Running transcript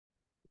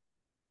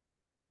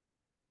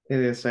It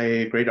is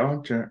a great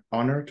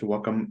honor to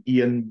welcome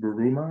Ian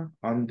Buruma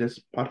on this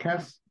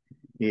podcast.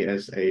 He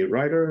is a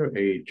writer,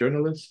 a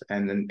journalist,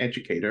 and an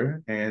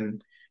educator,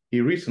 and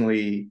he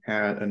recently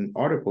had an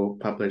article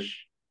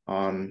published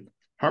on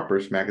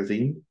Harper's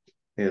Magazine.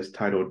 It is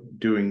titled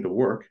Doing the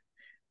Work,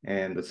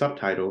 and the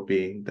subtitle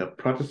being The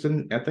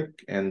Protestant Ethic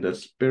and the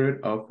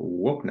Spirit of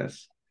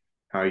Wokeness.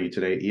 How are you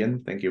today,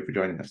 Ian? Thank you for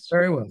joining us.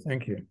 Very well,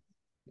 thank you.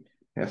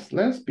 Yes,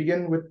 let's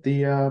begin with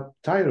the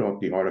title of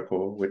the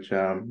article, which,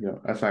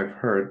 as I've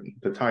heard,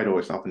 the title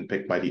is often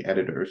picked by the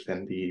editors,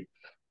 and the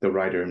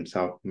writer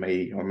himself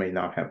may or may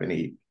not have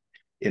any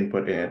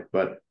input in it.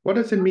 But what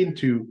does it mean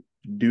to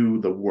do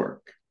the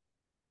work?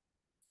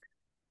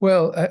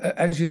 Well,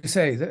 as you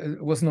say,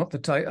 it was not the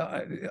title.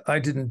 I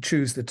didn't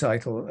choose the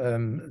title.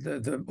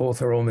 The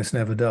author almost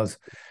never does.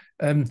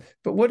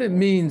 But what it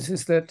means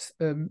is that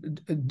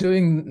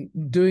doing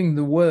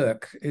the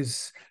work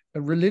is a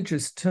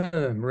religious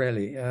term,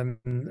 really,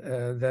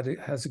 that it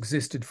has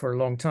existed for a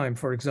long time.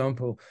 For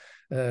example,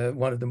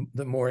 one of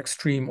the more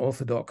extreme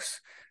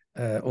Orthodox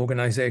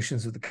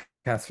organizations of the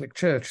Catholic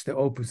Church, the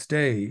Opus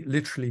Dei,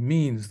 literally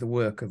means the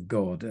work of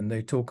God, and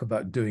they talk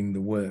about doing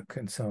the work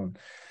and so on.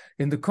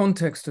 In the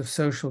context of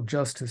social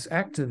justice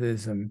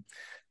activism,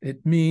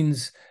 it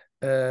means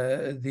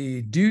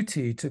the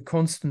duty to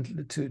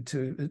constantly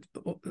to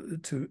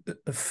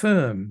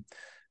affirm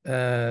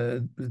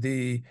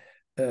the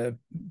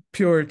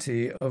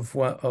purity of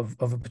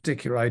a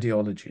particular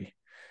ideology,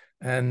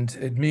 and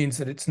it means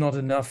that it's not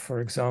enough, for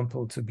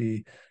example, to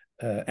be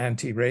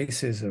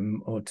anti-racism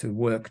or to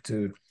work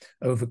to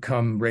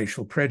overcome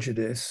racial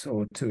prejudice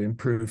or to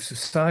improve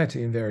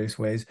society in various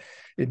ways.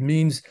 It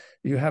means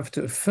you have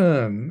to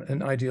affirm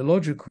an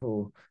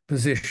ideological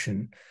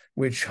position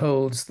which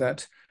holds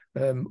that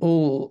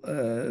all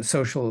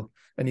social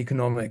and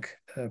economic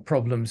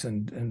problems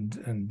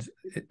and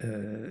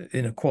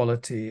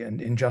inequality and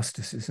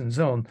injustices and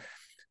so on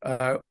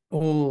are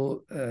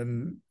all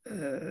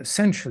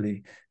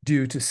essentially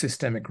due to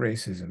systemic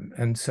racism.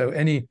 And so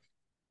any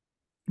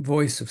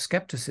voice of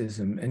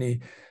skepticism, any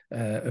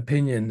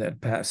opinion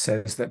that perhaps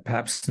says that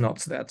perhaps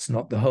that's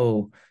not the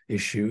whole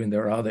issue, and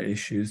there are other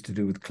issues to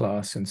do with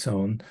class and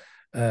so on,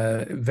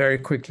 very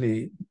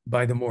quickly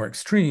by the more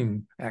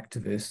extreme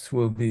activists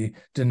will be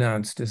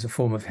denounced as a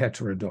form of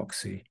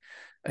heterodoxy.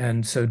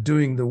 And so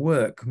doing the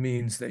work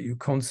means that you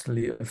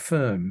constantly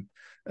affirm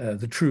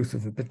the truth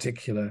of a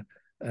particular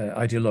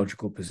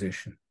ideological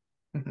position.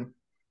 Mm-hmm.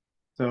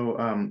 So,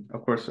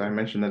 of course, I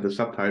mentioned that the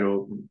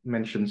subtitle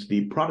mentions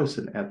the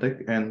Protestant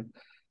ethic, and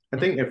I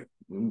think if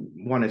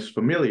one is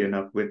familiar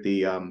enough with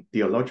the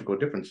theological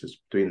differences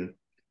between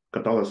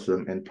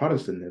Catholicism and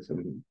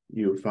Protestantism,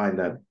 you find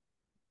that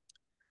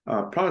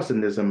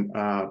Protestantism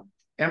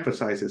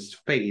emphasizes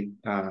faith,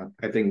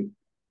 I think,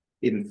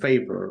 in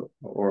favor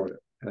or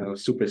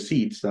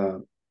supersedes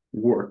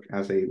work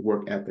as a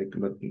work ethic,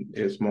 but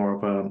it's more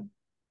of a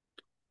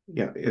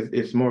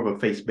it's more of a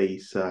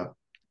faith-based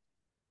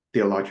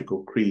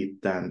theological creed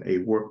than a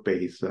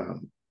work-based,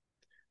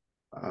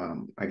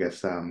 I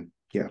guess,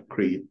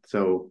 creed.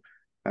 So,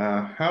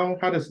 how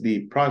does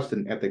the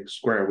Protestant ethic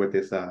square with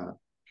this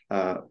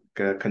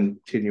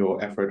continual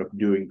effort of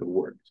doing the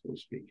work, so to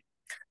speak?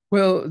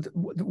 Well,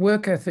 the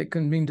work ethic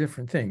can mean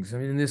different things. I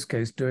mean, in this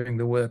case, doing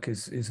the work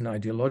is an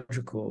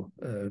ideological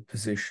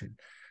position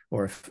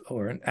or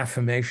an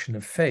affirmation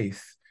of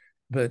faith.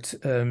 But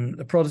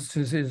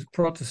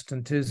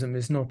Protestantism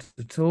is not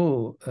at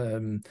all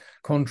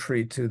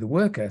contrary to the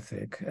work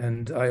ethic.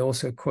 And I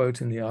also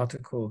quote in the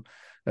article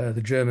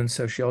the German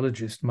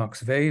sociologist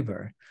Max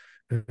Weber,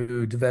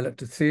 who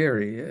developed a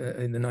theory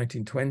in the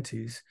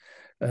 1920s,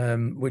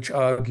 which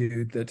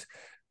argued that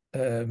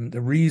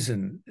the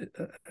reason,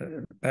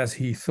 as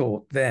he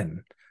thought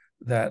then,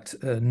 that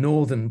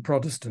northern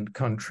Protestant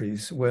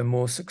countries were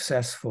more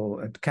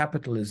successful at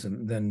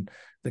capitalism than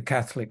the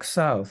Catholic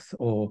South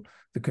or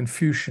the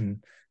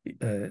Confucian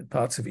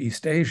parts of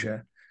East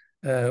Asia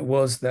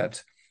was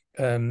that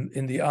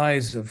in the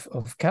eyes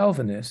of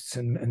Calvinists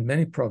and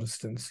many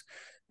Protestants,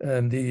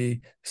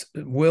 the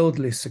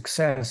worldly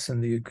success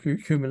and the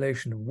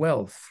accumulation of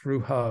wealth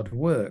through hard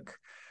work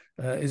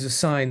is a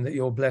sign that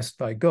you're blessed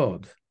by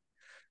God.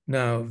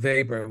 Now,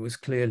 Weber was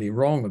clearly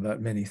wrong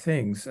about many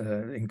things,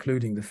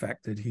 including the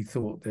fact that he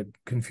thought that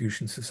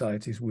Confucian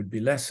societies would be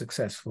less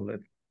successful at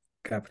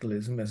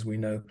capitalism. As we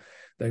know,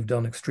 they've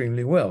done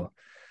extremely well.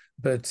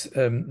 But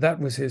that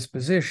was his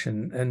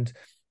position. And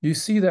you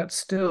see that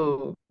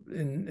still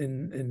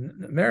in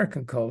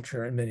American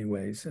culture in many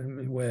ways,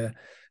 where,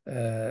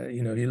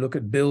 you look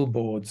at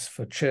billboards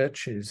for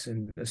churches,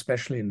 and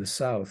especially in the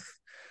South,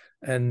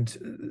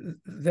 and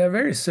they're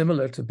very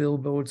similar to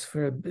billboards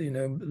for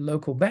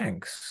local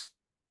banks.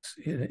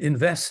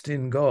 Invest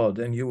in God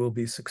and you will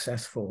be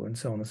successful, and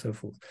so on and so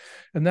forth.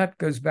 And that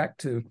goes back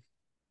to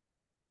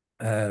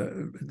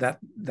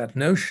that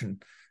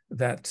notion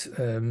that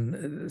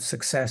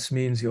success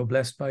means you're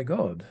blessed by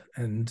God,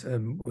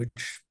 and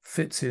which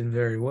fits in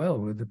very well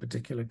with the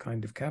particular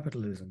kind of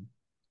capitalism.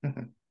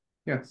 Mhm.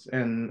 Yes,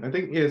 and I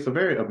think it's a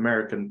very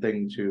American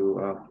thing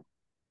to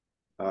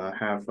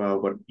have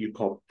what you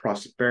call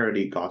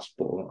prosperity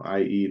gospel,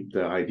 i.e.,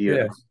 the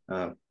idea Yes.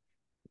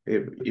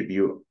 if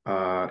you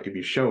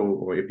show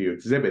or if you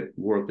exhibit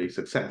worldly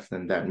success,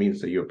 then that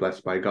means that you're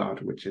blessed by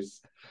God, which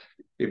is,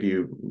 if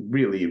you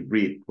really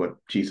read what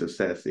Jesus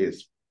says,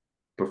 is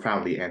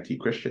profoundly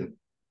anti-Christian.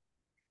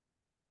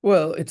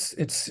 Well, it's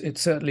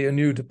certainly a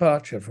new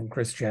departure from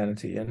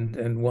Christianity,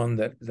 and one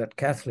that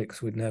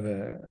Catholics would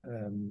never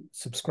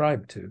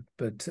subscribe to.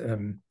 But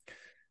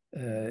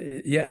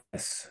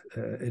yes,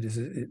 it is.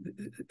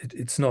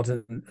 It's not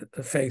a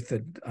faith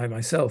that I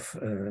myself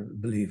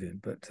believe in.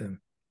 But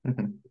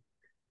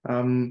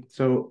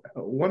So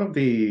one of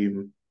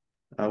the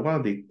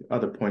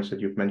other points that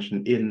you've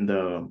mentioned in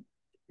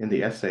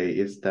the essay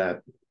is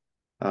that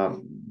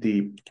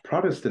the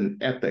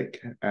Protestant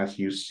ethic, as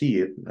you see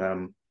it,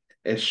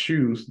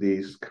 eschews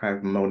these kind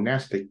of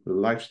monastic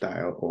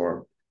lifestyle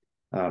or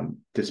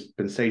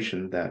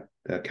dispensation that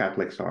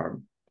Catholics are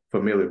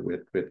familiar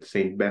with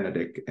Saint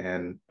Benedict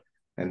and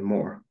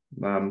more.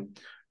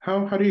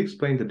 How do you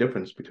explain the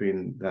difference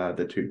between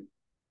the two?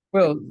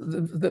 well,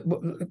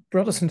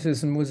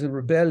 Protestantism was a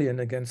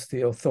rebellion against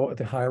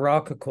the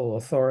hierarchical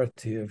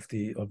authority of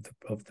the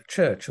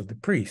church, of the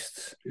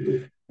priests,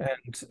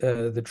 and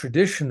the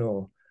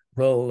traditional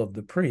role of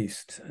the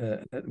priest,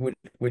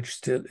 which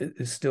still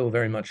is still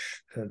very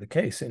much the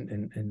case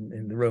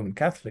in the Roman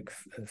Catholic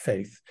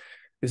faith,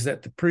 is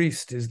that the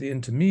priest is the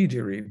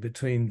intermediary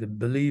between the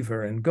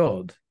believer and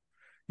God.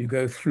 You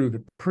go through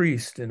the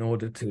priest in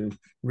order to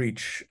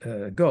reach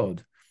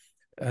God.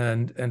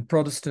 And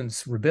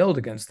Protestants rebelled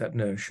against that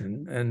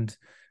notion and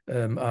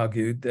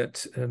argued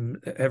that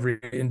every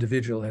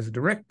individual has a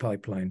direct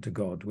pipeline to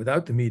God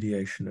without the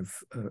mediation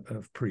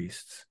of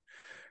priests,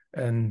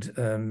 and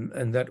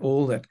that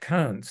all that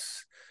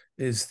counts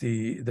is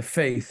the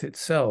faith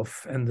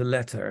itself and the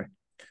letter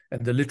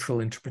and the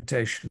literal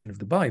interpretation of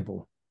the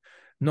Bible,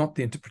 not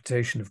the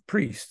interpretation of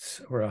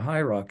priests or a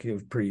hierarchy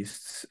of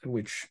priests,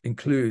 which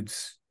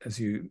includes, as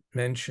you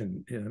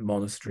mentioned,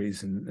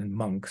 monasteries and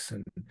monks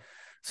and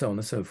so on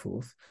and so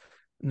forth.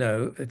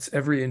 No, it's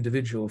every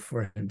individual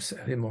for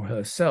him or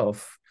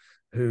herself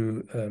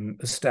who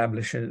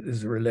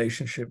establishes a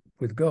relationship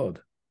with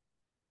God.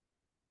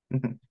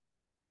 Mhm.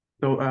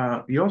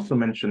 So you also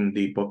mentioned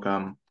the book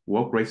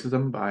Woke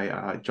Racism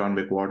by John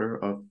McWhorter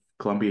of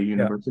Columbia Yeah.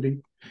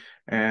 University.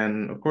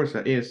 And of course,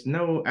 it is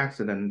no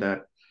accident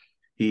that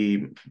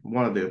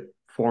one of the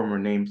former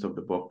names of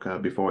the book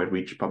before it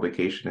reached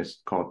publication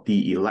is called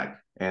The Elect.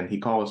 And he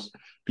calls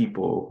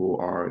people who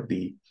are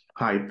the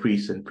high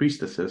priests and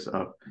priestesses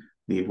of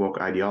the woke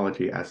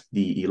ideology as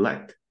the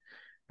elect.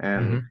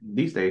 And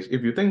these days,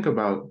 if you think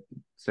about,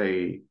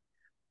 say,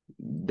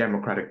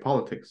 democratic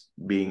politics,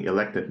 being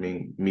elected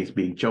means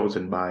being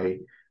chosen by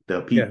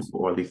the people, Yes.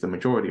 or at least the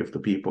majority of the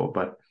people.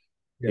 But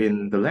Yes.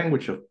 in the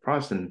language of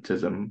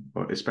Protestantism,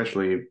 or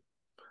especially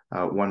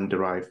one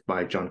derived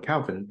by John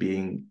Calvin,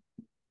 being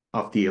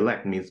of the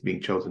elect means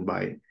being chosen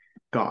by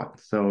God.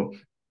 So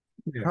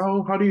Yes.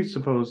 how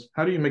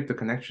do you make the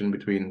connection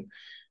between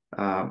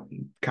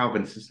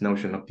Calvin's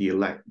notion of the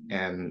elect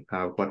and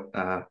what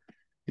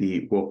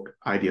the woke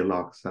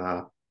ideologues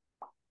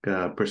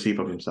perceive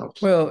of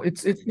themselves? Well,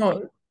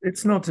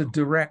 it's not a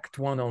direct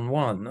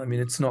one-on-one. I mean,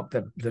 it's not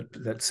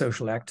that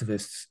social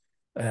activists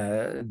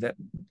that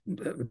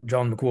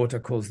John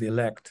McWhorter calls the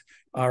elect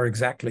are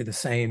exactly the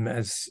same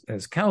as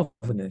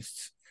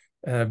Calvinists.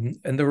 And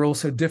there are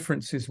also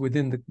differences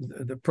within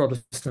the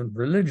Protestant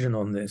religion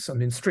on this. I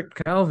mean, strict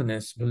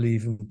Calvinists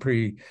believe in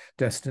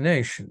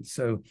predestination.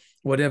 So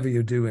whatever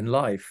you do in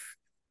life,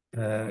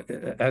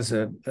 as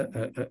a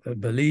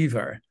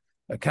believer,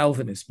 a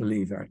Calvinist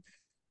believer,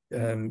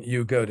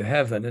 you go to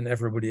heaven and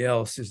everybody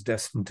else is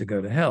destined to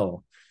go to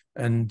hell.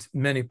 And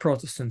many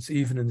Protestants,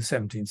 even in the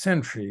 17th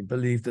century,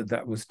 believed that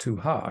that was too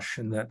harsh,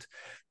 and that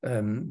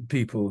even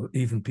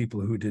people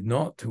who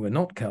were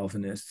not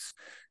Calvinists,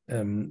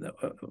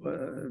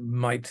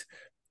 might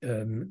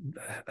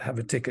have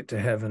a ticket to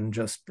heaven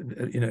just,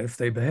 if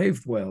they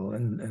behaved well,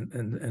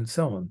 and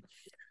so on.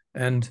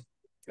 And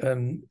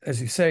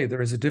as you say,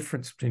 there is a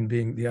difference between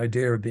the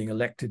idea of being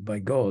elected by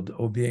God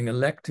or being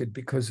elected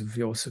because of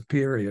your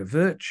superior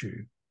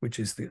virtue, which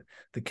is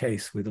the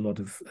case with a lot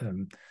of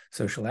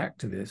social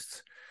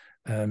activists,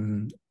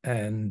 and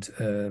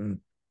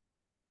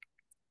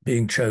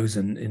being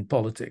chosen in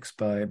politics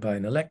by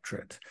an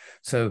electorate.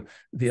 So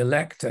the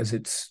elect, as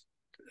it's,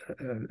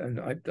 and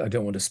I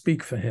don't want to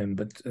speak for him,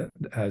 but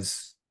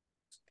as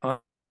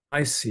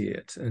I see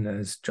it, and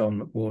as John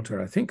McWhorter,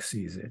 I think,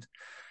 sees it,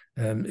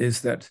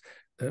 is that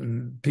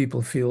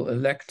people feel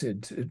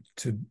elected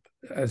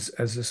as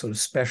a sort of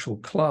special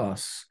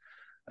class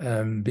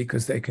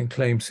because they can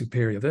claim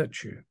superior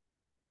virtue.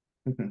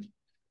 Mm-hmm.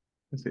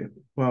 I see.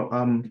 Well,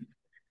 one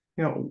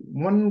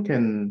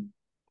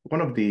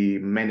of the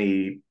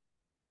many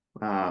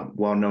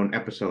well-known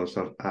episodes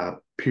of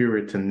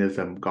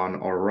Puritanism gone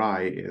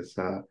awry is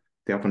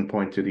they often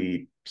point to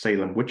the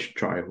Salem witch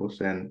trials,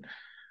 and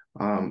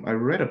I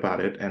read about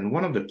it, and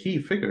one of the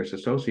key figures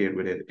associated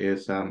with it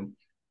is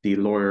the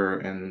lawyer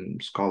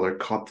and scholar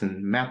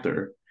Cotton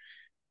Mather,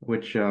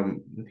 which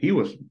he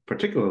was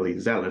particularly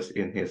zealous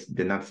in his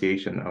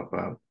denunciation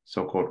of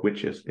so-called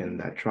witches in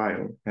that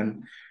trial.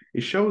 And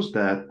it shows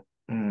that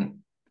mm,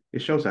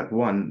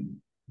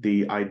 one,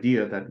 the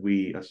idea that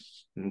we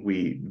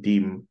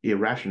deem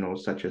irrational,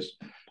 such as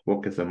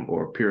wokeism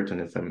or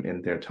Puritanism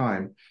in their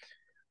time,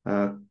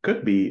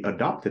 could be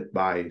adopted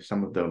by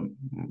some of the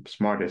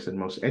smartest and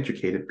most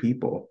educated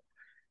people.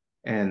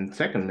 And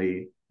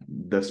secondly,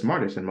 the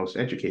smartest and most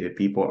educated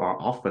people are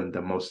often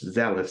the most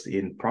zealous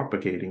in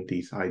propagating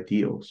these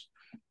ideals.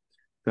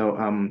 So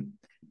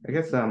I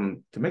guess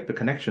to make the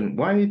connection,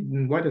 why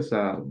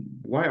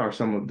are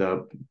some of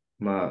the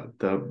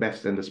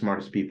best and the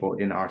smartest people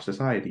in our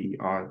society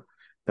are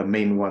the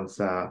main ones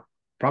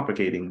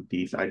propagating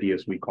these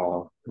ideas we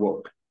call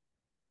woke?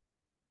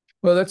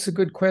 Well, that's a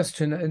good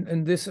question,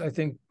 and this I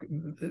think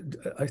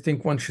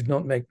one should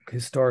not make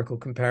historical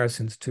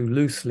comparisons too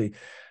loosely.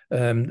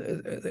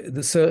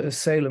 The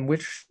Salem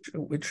witch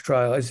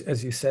trial,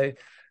 as you say,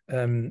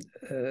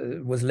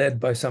 was led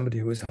by somebody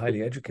who was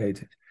highly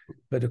educated,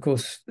 but of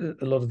course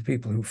a lot of the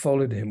people who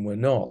followed him were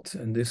not,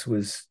 and this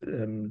was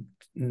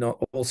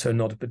not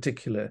a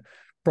particular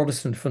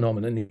Protestant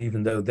phenomenon,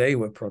 even though they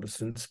were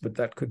Protestants. But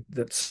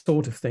that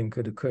sort of thing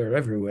could occur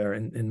everywhere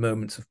in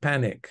moments of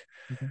panic,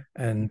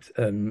 and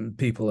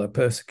people are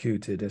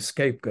persecuted as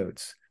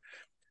scapegoats.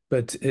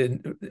 But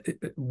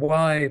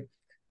why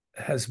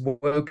has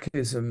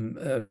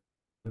wokeism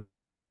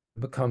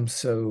become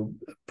so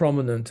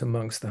prominent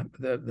amongst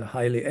the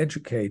highly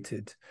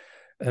educated?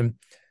 I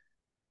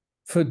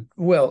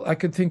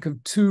could think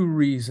of two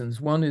reasons.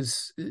 One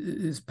is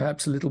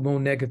perhaps a little more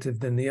negative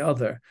than the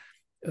other.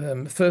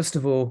 First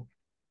of all,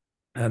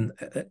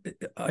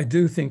 I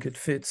do think it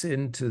fits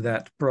into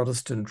that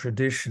Protestant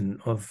tradition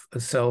of a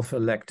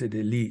self-elected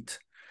elite,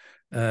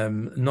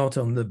 not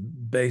on the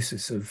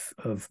basis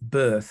of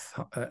birth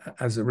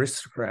as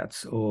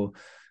aristocrats or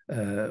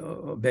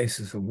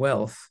basis of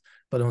wealth,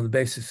 but on the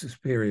basis of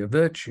superior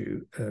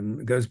virtue.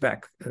 Goes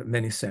back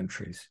many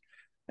centuries.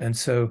 And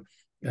so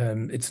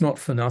it's not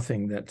for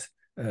nothing that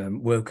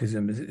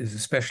wokeism is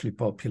especially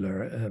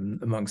popular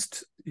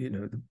amongst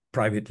the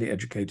privately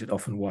educated,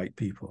 often white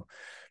people.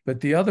 But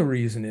the other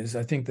reason is,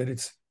 I think that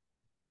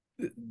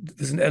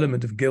there's an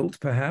element of guilt,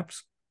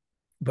 perhaps,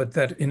 but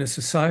that in a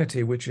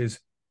society which is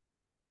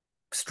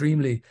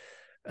extremely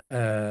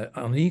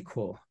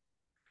unequal,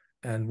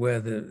 and where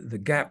the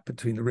gap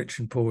between the rich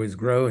and poor is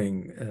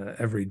growing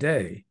every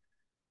day,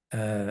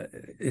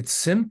 it's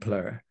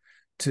simpler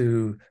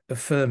to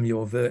affirm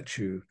your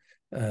virtue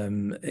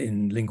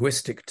in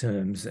linguistic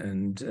terms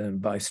and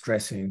by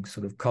stressing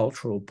sort of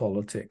cultural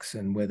politics,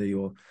 and whether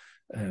you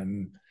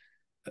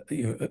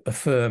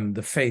affirm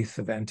the faith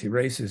of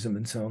anti-racism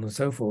and so on and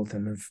so forth,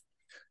 and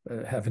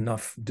have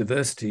enough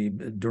diversity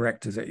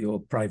directors at your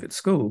private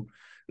school.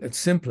 It's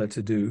simpler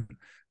to do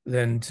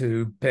than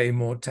to pay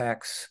more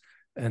tax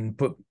and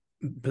put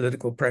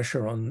political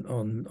pressure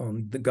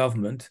on the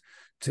government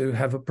to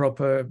have a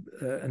proper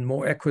and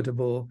more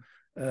equitable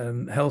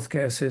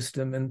healthcare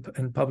system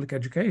and public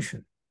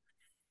education.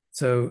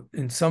 So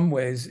in some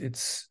ways,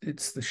 it's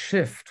the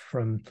shift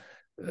from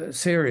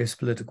serious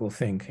political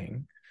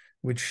thinking,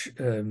 which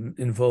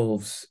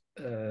involves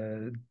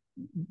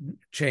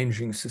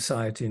changing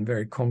society in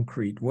very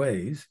concrete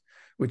ways,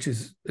 which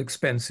is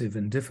expensive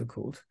and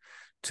difficult,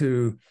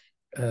 to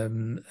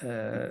an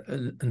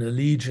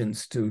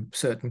allegiance to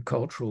certain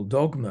cultural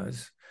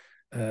dogmas,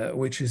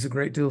 which is a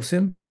great deal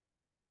simpler.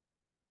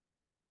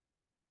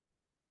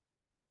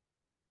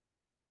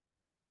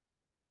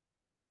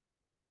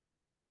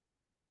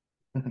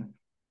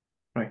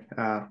 Right.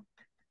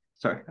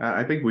 Sorry.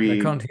 I think I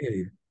can't hear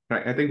you.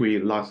 Right. I think we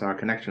lost our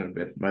connection a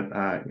bit, but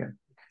yeah.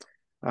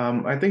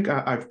 I think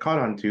I've caught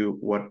on to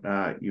what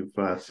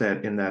you've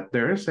said, in that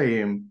there is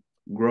a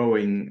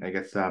growing, I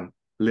guess,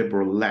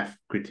 liberal left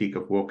critique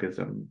of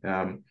wokeism.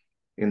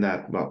 In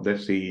that, well,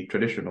 there's the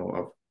traditional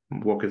of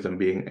wokeism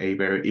being a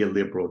very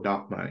illiberal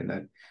dogma, in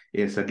that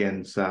it's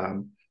against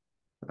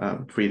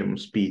freedom of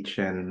speech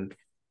and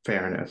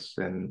fairness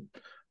and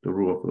the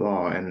rule of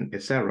law and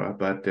etc.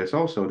 But there's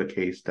also the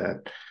case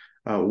that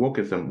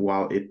wokeism,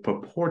 while it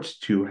purports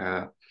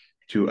to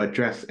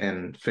address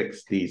and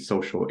fix these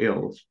social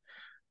ills,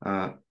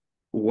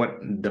 what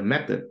the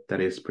method that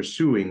is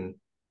pursuing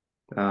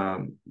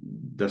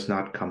does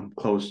not come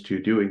close to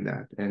doing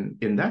that. And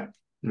in that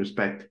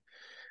respect,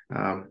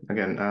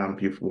 again,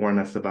 you've warned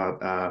us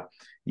about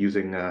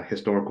using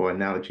historical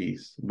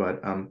analogies,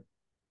 but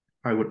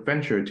I would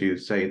venture to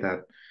say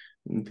that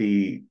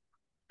the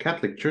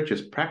Catholic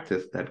Church's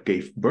practice that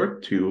gave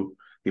birth to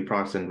the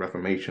Protestant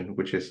Reformation,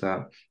 which is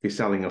the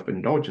selling of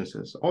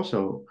indulgences,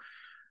 also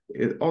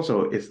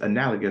is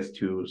analogous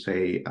to,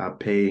 say,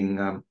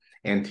 paying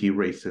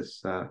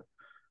anti-racist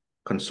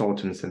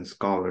consultants and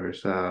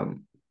scholars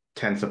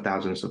tens of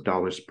thousands of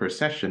dollars per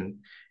session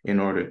in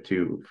order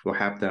to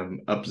have them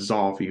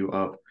absolve you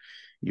of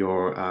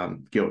your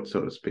guilt,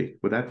 so to speak.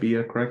 Would that be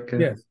a correct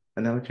Yes.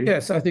 analogy?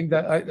 Yes, I think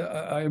that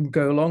I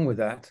go along with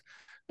that.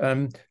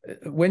 Um,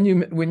 when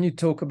you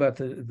talk about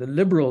the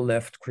liberal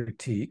left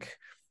critique,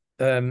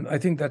 I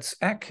think that's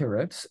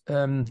accurate.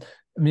 I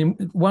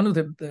mean, one of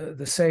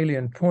the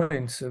salient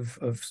points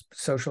of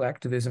social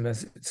activism,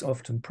 as it's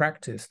often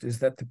practiced, is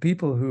that the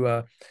people who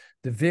are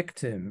the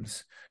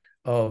victims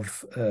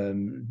of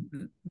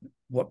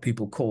what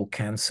people call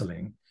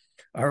cancelling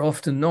are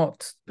often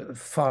not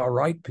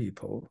far-right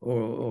people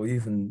or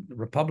even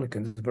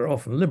Republicans, but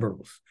often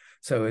liberals.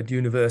 So at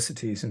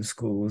universities and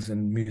schools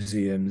and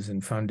museums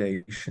and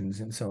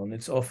foundations and so on,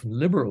 it's often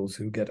liberals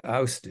who get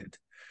ousted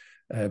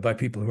by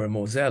people who are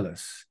more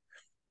zealous.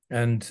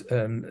 And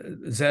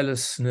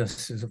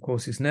zealousness is, of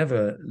course, is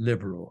never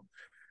liberal.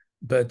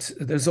 But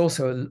there's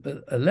also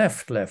a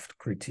left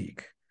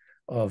critique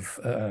of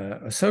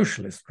a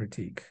socialist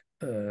critique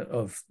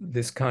of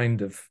this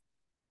kind of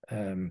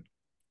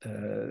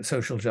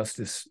social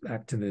justice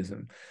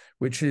activism,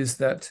 which is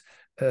that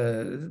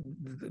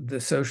the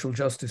social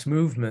justice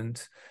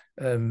movement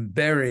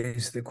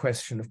buries the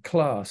question of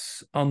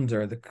class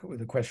under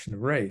the question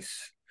of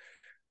race.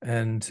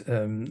 And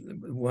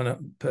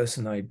one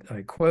person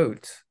I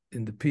quote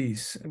in the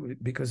piece,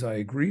 because I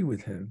agree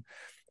with him,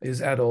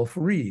 is Adolph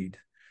Reed,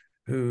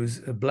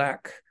 who's a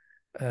Black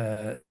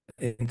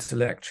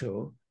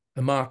intellectual,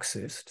 a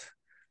Marxist.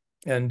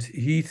 And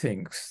he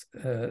thinks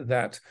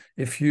that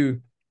if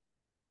you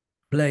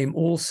blame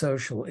all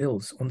social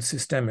ills on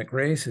systemic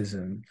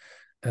racism,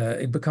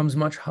 it becomes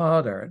much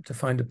harder to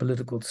find a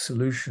political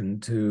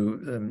solution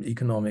to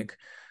economic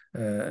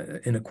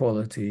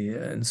inequality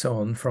and so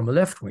on from a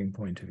left-wing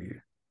point of view.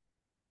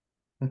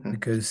 Mm-hmm.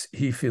 Because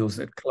he feels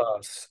that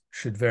class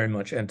should very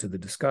much enter the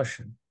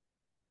discussion.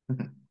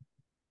 Mm-hmm.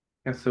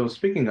 Yeah, so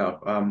speaking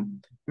of,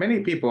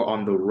 many people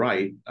on the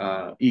right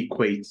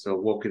equate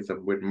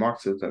wokeism with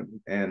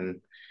Marxism.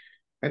 And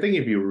I think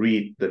if you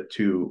read the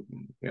two,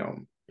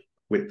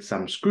 with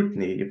some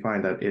scrutiny, you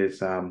find that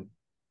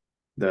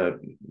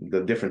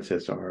the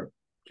differences are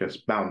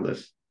just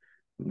boundless.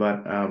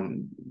 But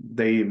when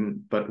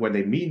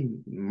they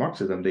mean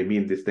Marxism, they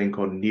mean this thing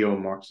called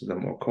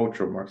neo-Marxism or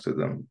cultural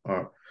Marxism,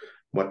 or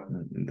what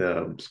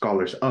the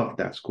scholars of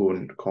that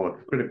school call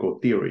it critical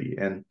theory.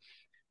 And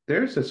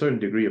there's a certain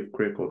degree of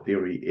critical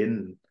theory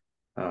in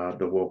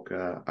the woke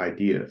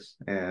ideas.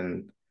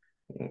 And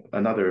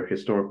another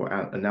historical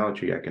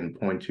analogy I can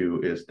point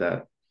to is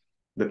that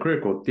the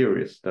critical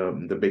theorists,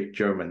 the big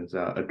Germans,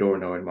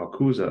 Adorno and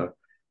Marcuse,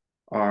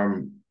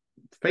 are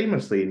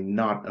famously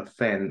not a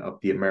fan of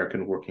the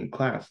American working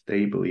class.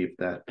 They believe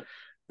that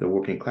the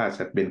working class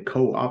have been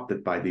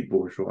co-opted by the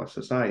bourgeois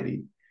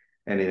society,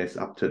 and it is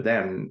up to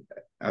them,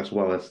 as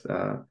well as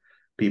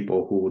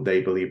people who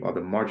they believe are the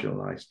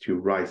marginalized, to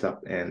rise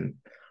up and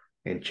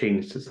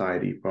change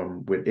society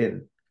from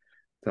within.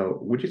 So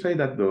would you say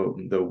that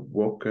the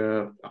woke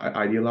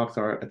ideologues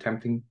are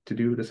attempting to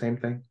do the same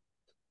thing?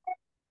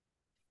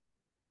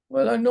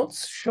 Well, I'm not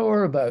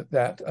sure about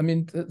that. I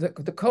mean,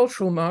 the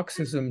cultural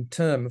Marxism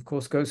term, of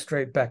course, goes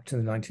straight back to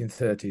the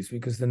 1930s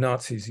because the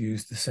Nazis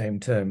used the same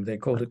term. They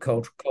called it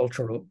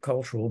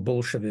cultural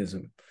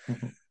Bolshevism.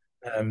 Mm-hmm.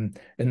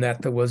 In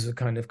that there was a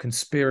kind of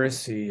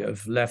conspiracy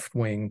of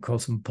left-wing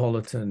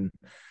cosmopolitan,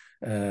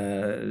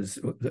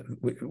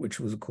 which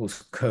was, of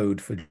course, code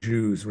for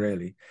Jews,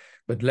 really,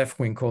 but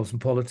left-wing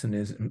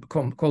cosmopolitans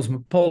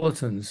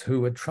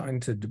who were trying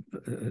to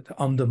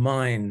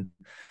undermine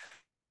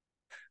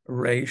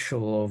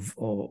racial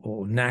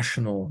or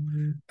national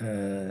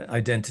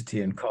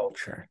identity and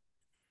culture.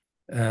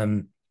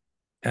 And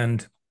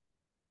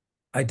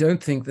I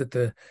don't think that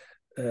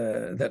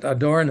that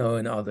Adorno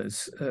and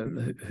others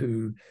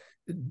who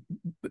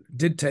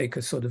did take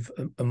a sort of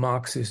a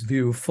Marxist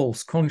view of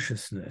false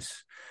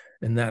consciousness,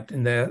 in that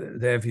in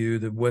their view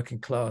the working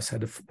class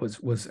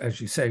was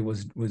as you say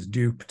was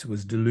duped,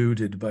 was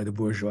deluded by the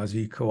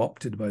bourgeoisie,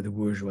 co-opted by the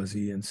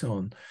bourgeoisie, and so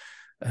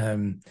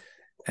on.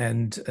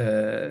 And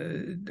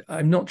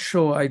I'm not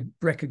sure I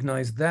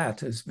recognize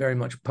that as very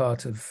much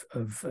part of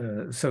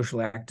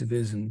social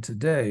activism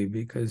today,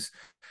 because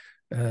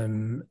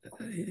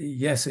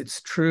yes,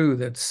 it's true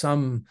that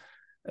some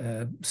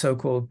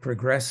so-called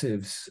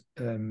progressives,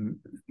 in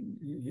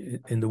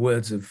the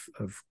words of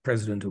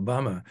President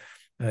Obama,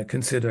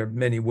 consider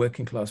many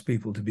working class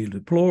people to be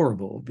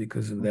deplorable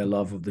because of their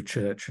love of the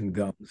church and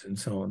guns and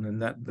so on.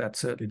 And that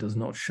certainly does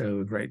not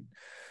show a great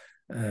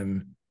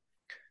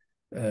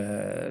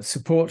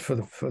support for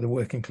the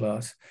working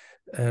class.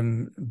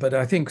 But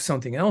I think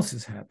something else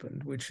has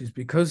happened, which is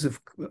because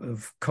of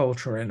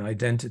culture and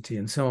identity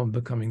and so on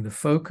becoming the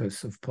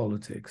focus of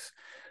politics,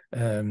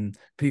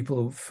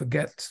 people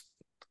forget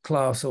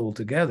class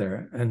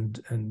altogether and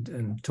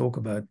talk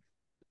about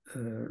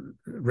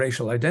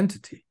racial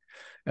identity.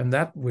 And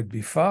that would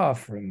be far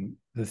from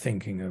the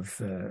thinking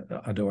of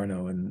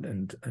Adorno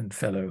and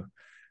fellow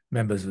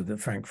members of the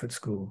Frankfurt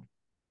School.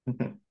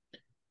 Mm-hmm.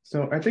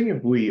 So I think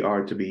if we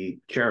are to be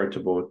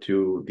charitable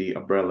to the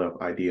umbrella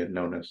idea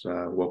known as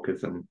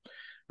wokeism,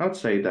 I would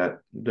say that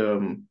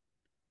the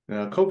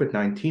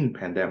COVID-19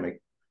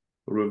 pandemic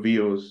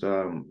reveals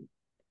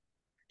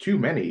too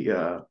many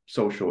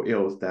social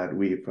ills that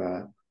we've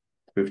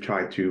we've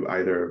tried to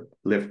either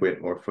live with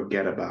or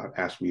forget about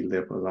as we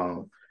live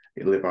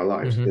our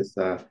lives. Mm-hmm. This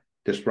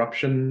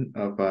disruption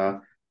of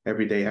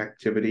everyday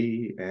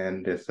activity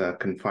and this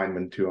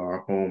confinement to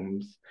our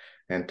homes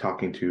and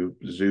talking to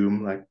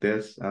Zoom like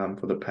this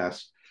for the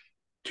past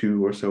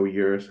 2 or so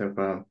years have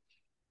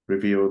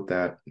revealed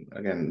that,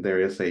 again, there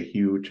is a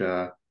huge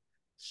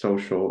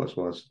social as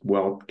well as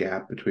wealth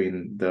gap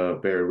between the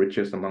very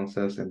richest amongst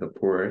us and the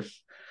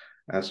poorest,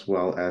 as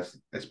well as,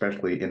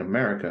 especially in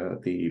America,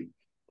 the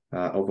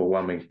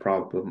overwhelming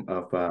problem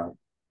of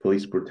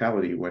police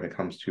brutality when it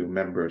comes to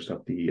members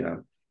of the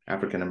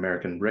African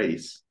American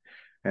race.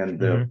 And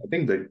Mm-hmm. I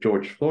think the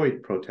George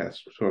Floyd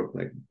protests sort of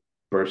like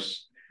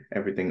burst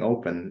everything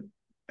open,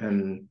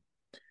 and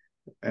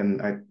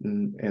and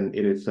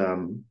it is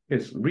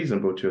it's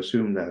reasonable to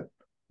assume that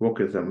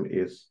wokeism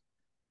is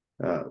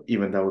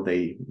even though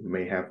they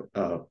may have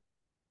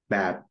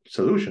bad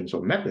solutions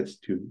or methods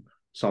to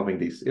solving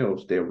these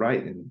ills, they're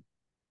right in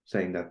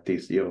saying that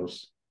these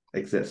ills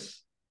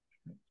exist,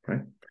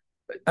 right?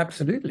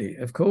 Absolutely,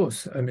 of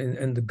course. I mean,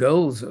 and the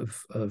goals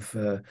of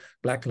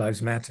Black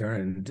Lives Matter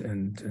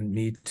and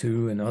Me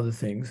Too and other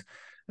things,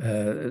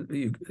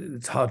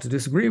 it's hard to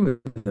disagree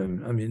with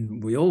them. I mean,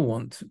 we all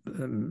want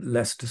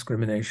less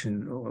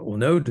discrimination or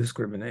no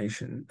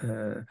discrimination,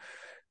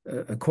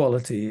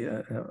 equality,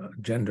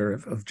 of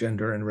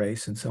gender and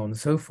race, and so on and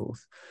so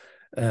forth.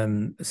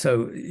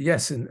 So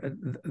yes,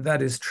 and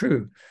that is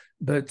true.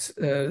 But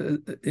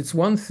it's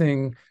one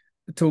thing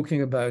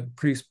talking about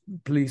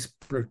police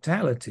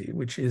brutality,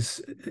 which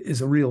is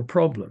a real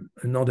problem,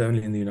 and not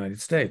only in the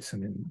United States. I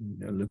mean,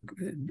 look,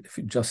 if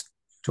you just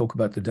talk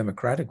about the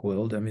democratic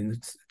world, I mean,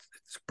 it's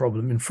a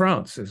problem in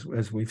France,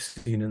 as we've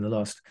seen in the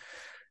last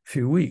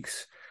few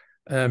weeks.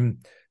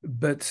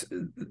 But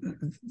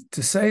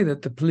to say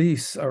that the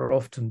police are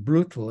often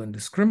brutal and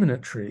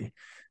discriminatory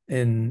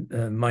in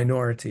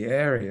minority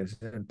areas,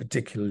 and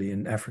particularly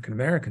in African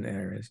American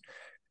areas,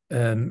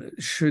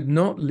 should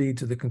not lead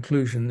to the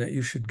conclusion that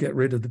you should get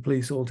rid of the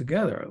police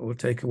altogether or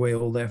take away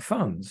all their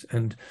funds.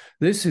 And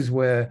this is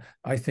where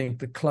I think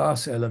the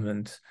class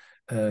element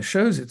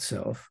shows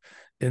itself,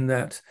 in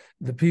that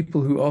the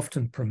people who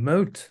often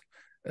promote,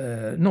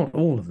 not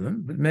all of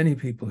them, but many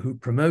people who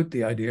promote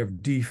the idea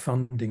of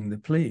defunding the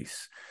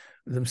police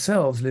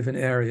themselves live in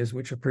areas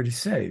which are pretty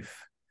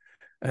safe.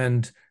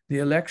 And the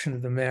election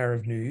of the mayor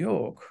of New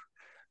York,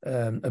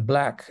 a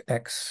black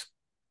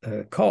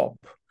ex-cop,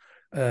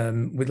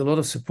 with a lot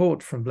of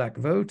support from black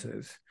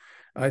voters,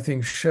 I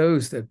think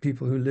shows that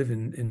people who live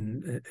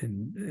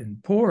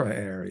in poorer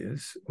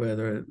areas where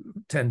there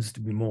tends to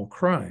be more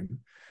crime,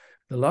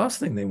 the last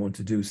thing they want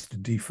to do is to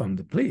defund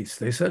the police.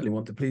 They certainly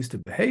want the police to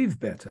behave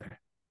better,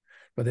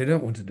 but they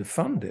don't want to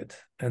defund it.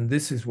 And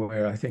this is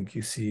where I think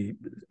you see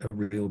a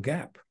real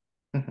gap.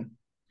 Mm-hmm.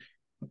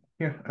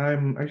 Yeah,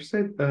 I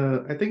said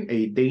I think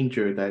a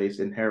danger that is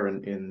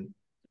inherent in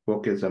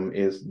wokeism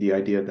is the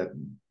idea that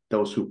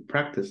those who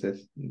practice it,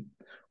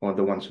 or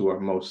the ones who are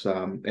most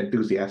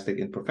enthusiastic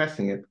in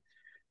professing it,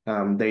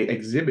 they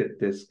exhibit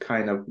this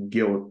kind of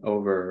guilt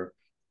over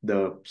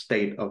the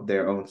state of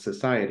their own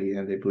society,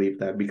 and they believe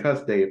that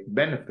because they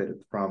benefited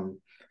from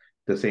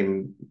the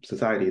same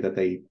society that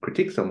they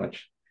critique so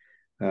much,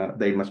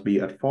 they must be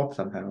at fault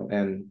somehow.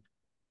 And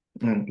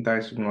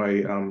that's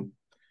why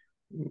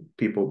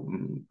people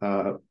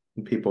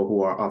people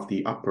who are of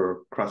the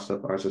upper crust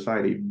of our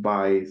society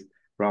buy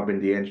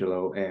Robin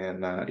DiAngelo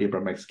and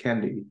Ibram X.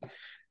 Kendi.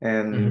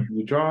 And Mm-hmm.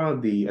 you draw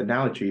the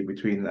analogy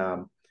between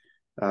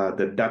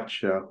the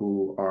Dutch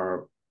who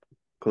are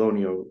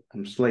colonial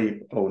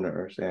slave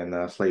owners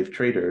and slave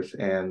traders,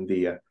 and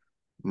the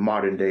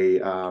modern day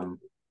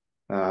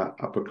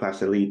upper class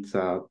elites,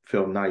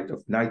 Phil Knight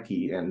of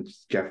Nike and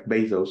Jeff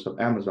Bezos of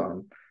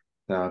Amazon,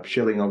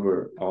 shilling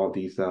over all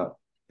these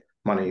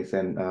monies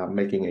and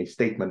making a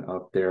statement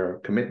of their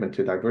commitment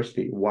to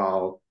diversity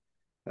while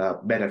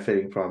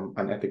benefiting from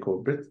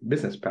unethical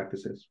business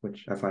practices,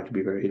 which I find to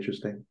be very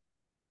interesting.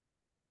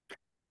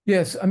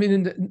 Yes, I mean,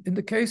 in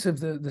the case of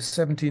the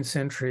 17th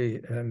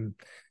century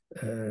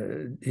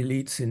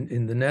elites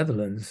in the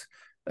Netherlands,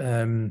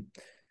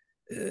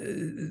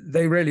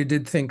 they really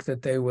did think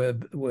that they were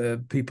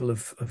people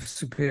of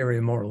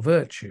superior moral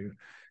virtue.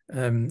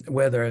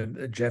 Whether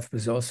Jeff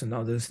Bezos and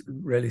others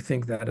really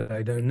think that,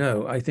 I don't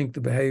know. I think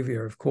the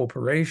behavior of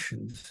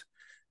corporations,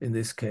 in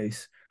this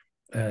case,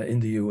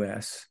 in the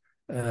US,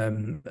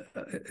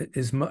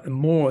 is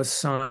more a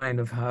sign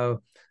of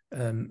how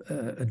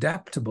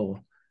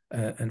adaptable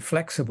and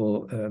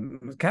flexible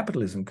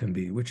capitalism can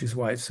be, which is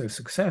why it's so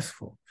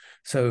successful.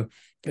 So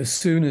as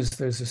soon as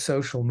there's a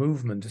social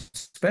movement,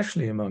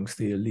 especially amongst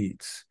the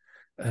elites,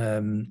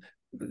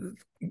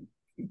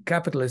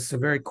 capitalists are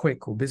very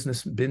quick, or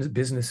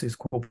businesses,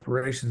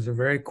 corporations are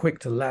very quick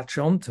to latch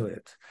onto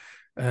it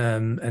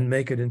and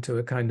make it into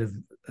a kind of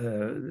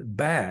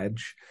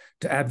badge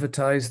to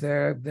advertise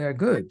their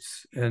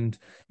goods. And,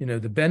 you know,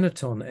 the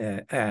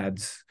Benetton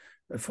ads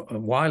a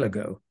while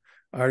ago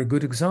are a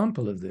good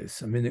example of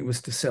this. I mean, it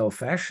was to sell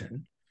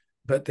fashion,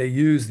 but they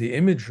use the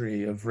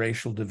imagery of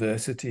racial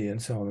diversity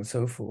and so on and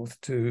so forth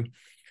to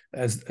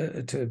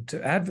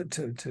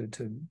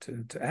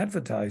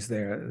advertise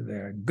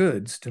their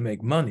goods, to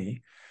make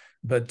money,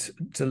 but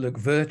to look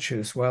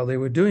virtuous while they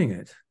were doing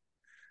it.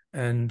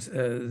 And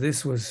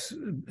this was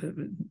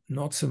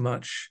not so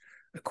much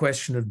a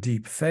question of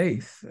deep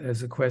faith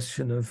as a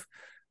question of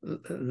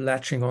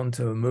latching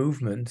onto a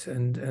movement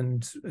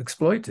and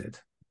exploit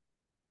it.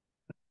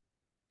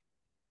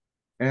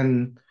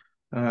 And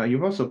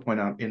you've also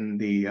pointed out in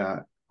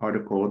the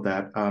article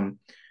that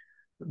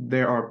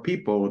there are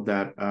people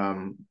that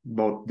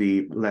both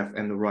the left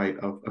and the right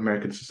of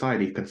American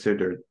society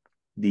consider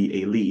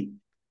the elite.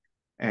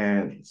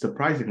 And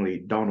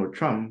surprisingly, Donald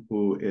Trump,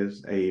 who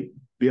is a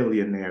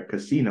billionaire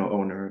casino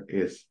owner,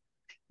 is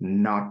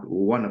not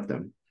one of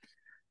them.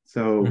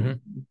 So,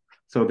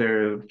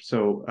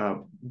 so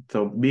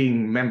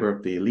being member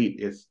of the elite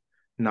is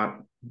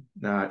not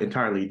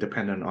entirely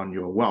dependent on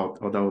your wealth,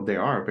 although they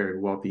are a very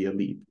wealthy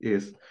elite,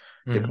 is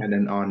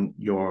dependent on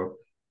your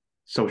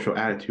social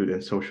attitude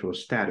and social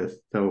status.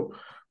 So,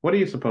 what do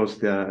you suppose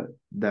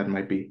that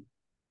might be?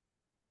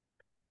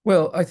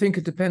 Well, I think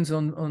it depends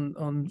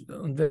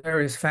on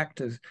various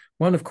factors.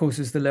 One, of course,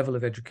 is the level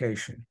of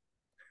education,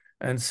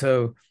 and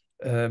so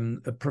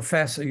a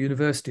professor, a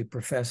university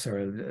professor,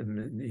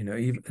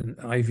 even an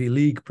Ivy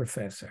League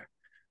professor,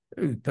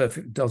 who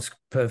does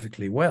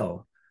perfectly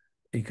well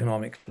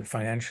economically,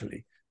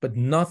 financially, but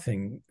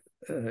nothing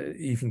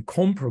even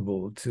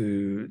comparable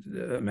to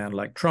a man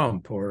like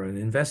Trump or an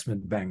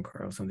investment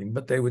banker or something.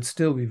 But they would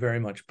still be very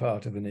much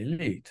part of an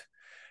elite.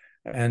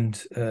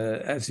 And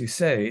as you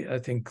say, I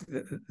think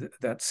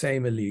that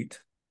same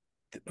elite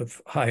of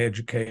high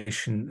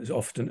education is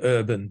often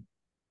urban,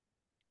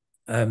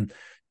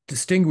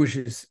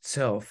 distinguishes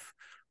itself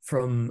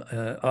from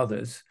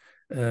others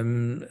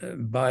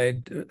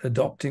by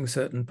adopting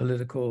certain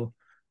political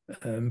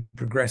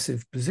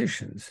progressive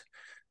positions.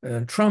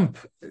 Trump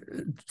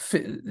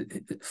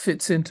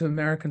fits into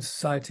American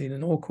society in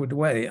an awkward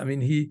way. I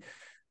mean,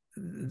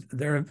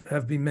 there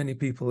have been many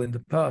people in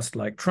the past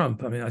like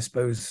Trump. I mean, I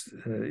suppose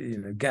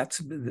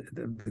Gatsby,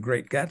 the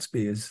great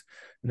Gatsby, is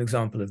an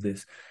example of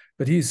this.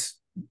 But he's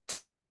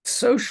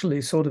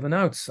socially sort of an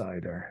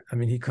outsider. I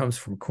mean, he comes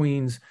from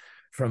Queens,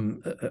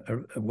 from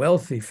a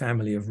wealthy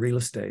family of real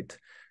estate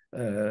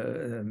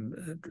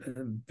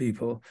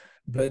people,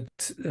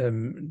 but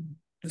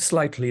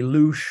slightly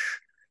louche,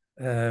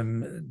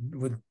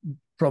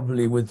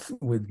 probably with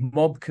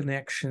mob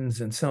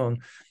connections and so on.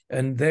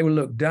 And they were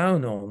looked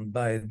down on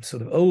by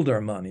sort of older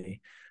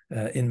money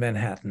in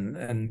Manhattan,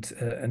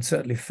 and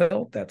certainly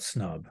felt that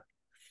snub.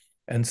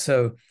 And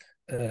so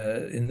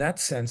in that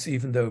sense,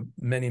 even though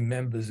many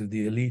members of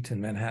the elite in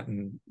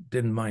Manhattan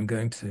didn't mind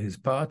going to his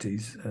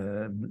parties,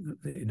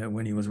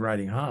 when he was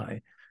riding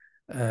high,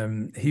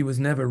 he was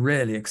never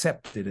really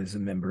accepted as a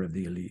member of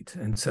the elite.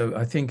 And so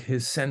I think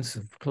his sense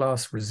of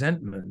class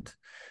resentment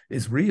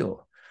is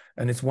real.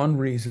 And it's one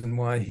reason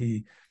why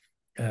he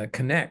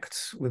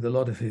connects with a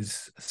lot of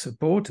his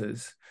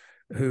supporters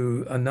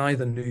who are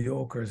neither New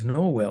Yorkers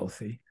nor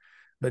wealthy,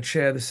 but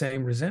share the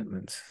same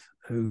resentments,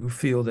 who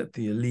feel that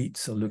the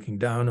elites are looking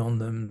down on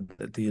them,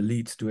 that the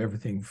elites do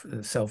everything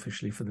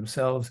selfishly for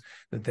themselves,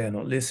 that they're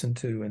not listened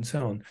to, and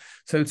so on.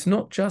 So it's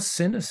not just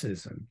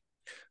cynicism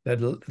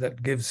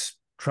that gives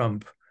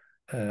Trump,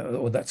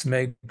 or that's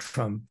made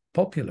Trump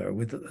popular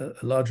with a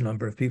large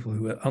number of people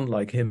who are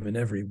unlike him in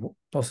every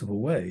possible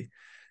way.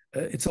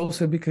 It's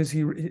also because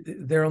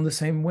they're on the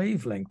same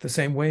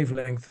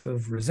wavelength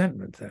of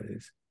resentment, that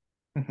is.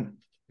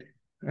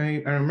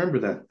 I remember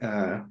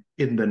that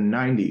in the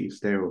 90s,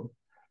 there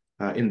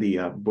in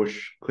the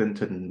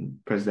Bush-Clinton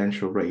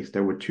presidential race,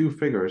 there were two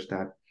figures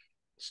that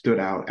stood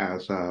out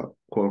as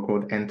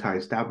quote-unquote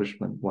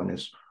anti-establishment. One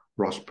is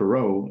Ross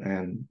Perot,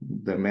 and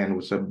the man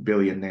was a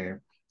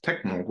billionaire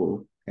tech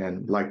mogul.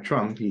 And like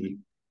Trump, he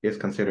is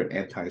considered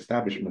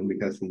anti-establishment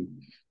because he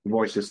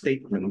voices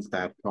statements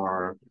that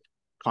are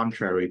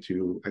contrary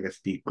to, I guess,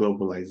 the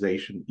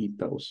globalization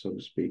ethos, so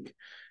to speak.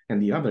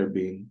 And the other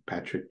being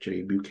Patrick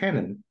J.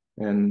 Buchanan.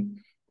 And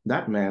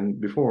that man,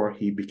 before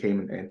he became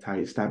an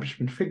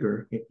anti-establishment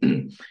figure,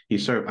 he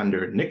served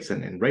under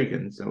Nixon and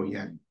Reagan, so he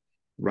had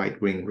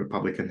right-wing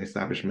Republican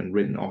establishment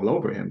written all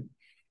over him.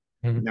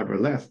 Mm-hmm.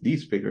 Nevertheless,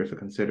 these figures are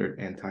considered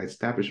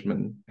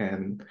anti-establishment,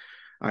 and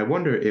I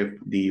wonder if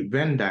the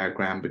Venn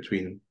diagram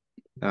between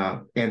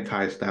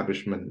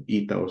anti-establishment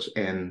ethos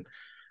and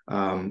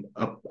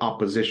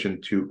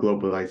opposition to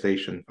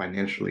globalization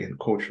financially and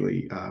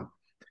culturally,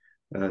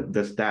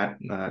 does that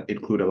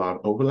include a lot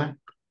of overlap?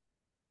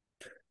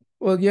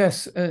 Well,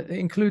 yes,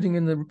 including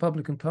in the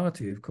Republican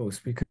Party, of course,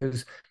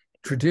 because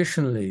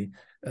traditionally,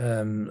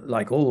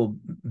 like all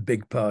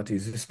big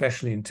parties,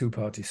 especially in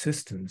two-party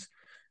systems,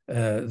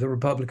 the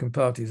Republican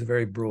Party is a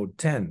very broad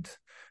tent,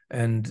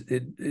 and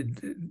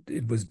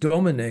it was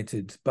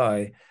dominated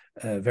by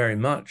very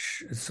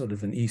much sort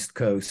of an East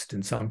Coast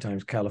and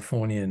sometimes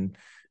Californian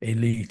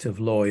elite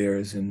of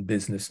lawyers and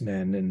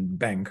businessmen and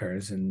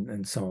bankers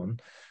and so on,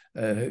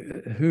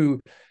 who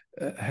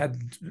had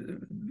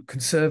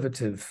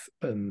conservative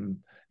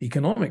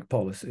economic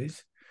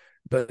policies,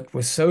 but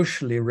were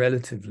socially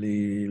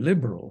relatively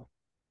liberal.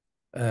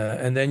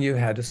 And then you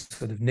had a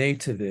sort of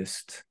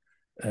nativist,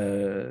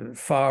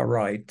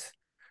 far-right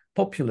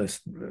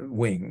populist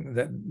wing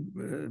that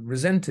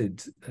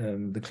resented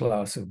the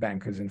class of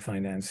bankers and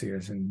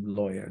financiers and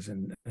lawyers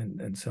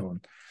and so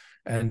on.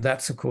 And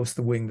that's, of course,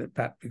 the wing that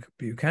Pat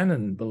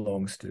Buchanan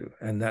belongs to.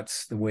 And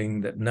that's the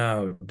wing that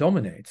now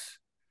dominates,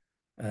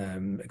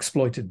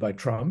 exploited by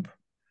Trump,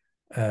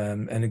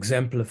 and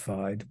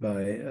exemplified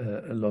by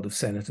a lot of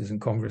senators and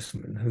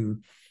congressmen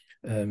who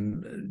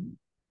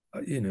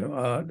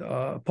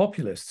are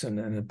populists,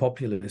 and a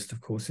populist, of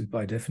course, is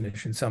by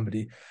definition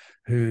somebody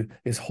who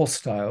is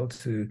hostile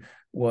to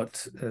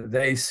what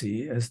they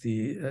see as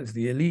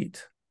the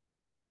elite.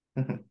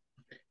 Mm-hmm.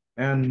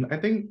 And I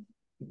think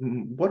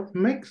what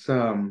makes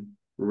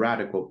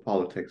radical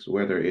politics,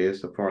 whether it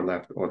is the far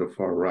left or the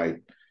far right,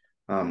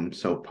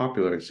 so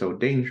popular, so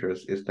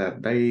dangerous, is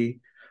that they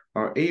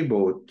are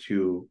able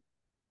to,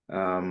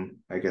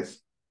 I guess,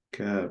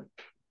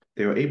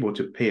 they are able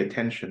to pay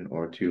attention,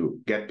 or to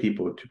get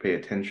people to pay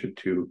attention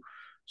to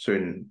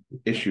certain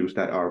issues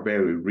that are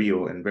very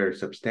real and very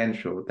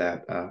substantial,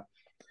 that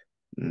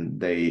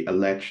they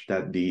allege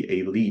that the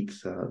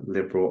elites,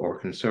 liberal or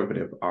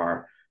conservative,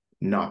 are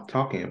not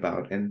talking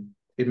about. And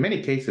in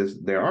many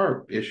cases, there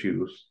are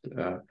issues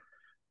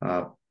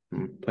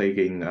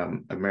plaguing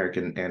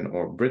American and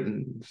or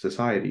Britain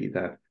society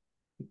that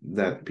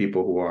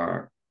people who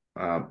are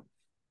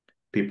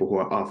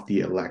of the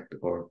elect,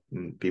 or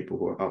people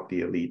who are of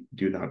the elite,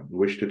 do not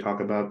wish to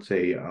talk about.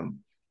 Say,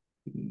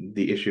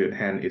 the issue at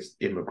hand is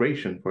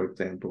immigration, for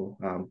example.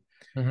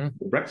 The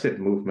Brexit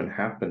movement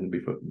happened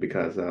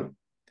because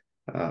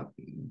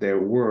there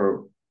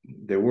were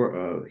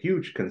a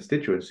huge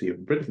constituency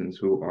of Britons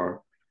who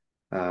are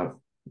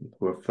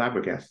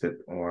flabbergasted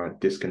or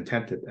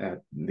discontented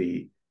at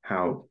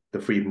how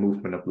the free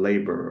movement of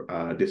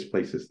labor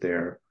displaces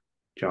their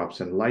jobs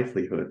and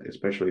livelihood,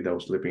 especially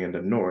those living in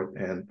the north.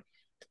 And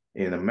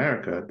in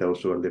America,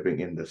 those who are living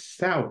in the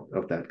south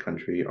of that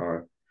country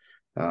are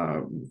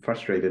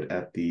frustrated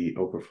at the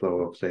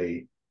overflow of,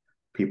 say,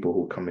 people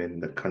who come in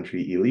the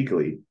country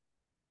illegally.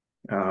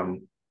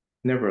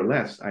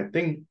 Nevertheless, I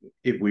think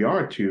if we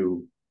are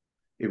to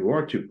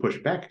push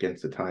back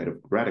against the tide of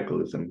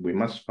radicalism, we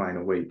must find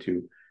a way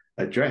to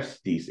address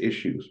these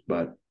issues,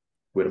 but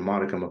with a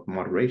modicum of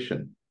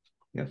moderation.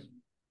 Yes.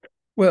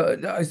 Well,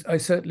 I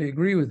certainly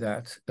agree with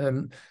that.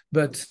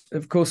 But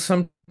of course,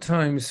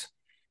 sometimes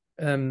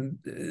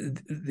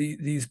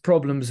these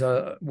problems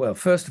are, well,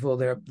 first of all,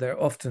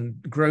 they're often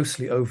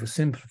grossly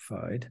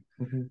oversimplified.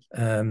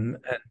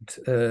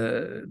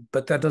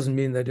 But that doesn't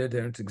mean they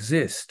don't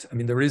exist. I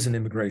mean, there is an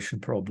immigration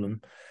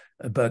problem,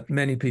 but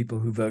many people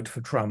who vote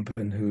for Trump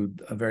and who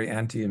are very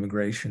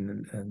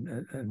anti-immigration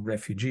and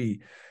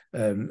refugee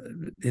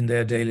in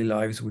their daily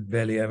lives would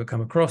barely ever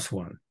come across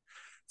one.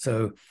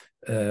 So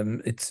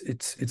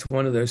it's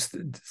one of those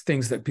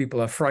things that people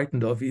are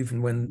frightened of,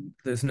 even when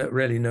there's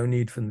really no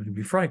need for them to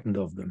be frightened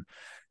of them.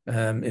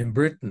 In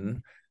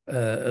Britain,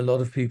 a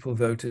lot of people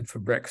voted for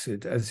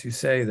Brexit, as you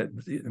say, that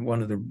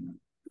one of the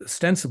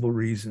ostensible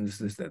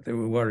reasons is that they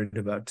were worried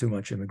about too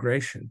much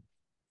immigration,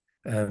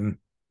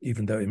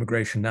 even though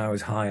immigration now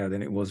is higher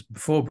than it was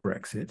before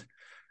Brexit.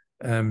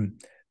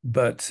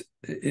 But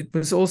it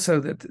was also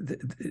that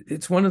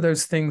it's one of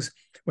those things,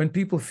 when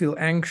people feel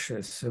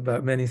anxious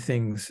about many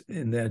things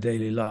in their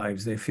daily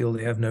lives, they feel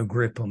they have no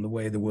grip on the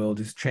way the world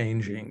is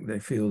changing. They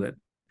feel that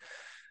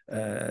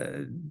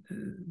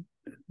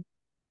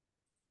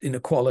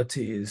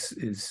inequality is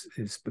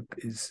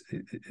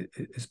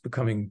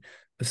becoming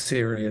a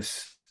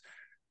serious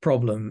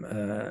problem,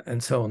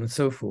 and so on and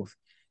so forth.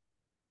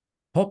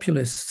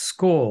 Populists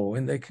score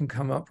when they can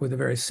come up with a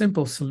very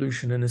simple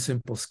solution and a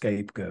simple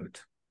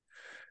scapegoat.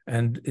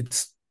 And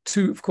it's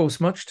of course,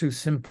 much too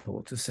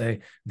simple to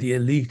say the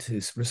elite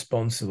is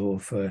responsible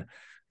for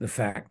the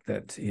fact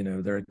that,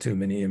 there are too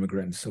many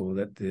immigrants, or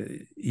that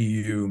the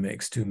EU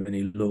makes too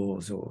many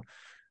laws, or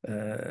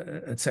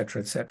et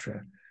cetera, et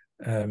cetera.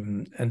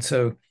 And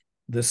so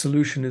the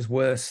solution is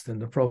worse than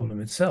the problem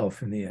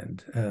itself in the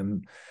end.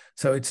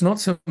 So it's not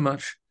so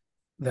much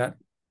that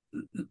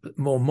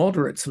more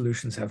moderate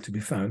solutions have to be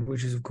found,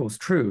 which is of course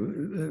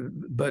true,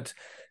 but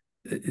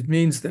it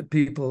means that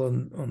people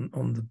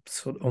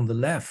on the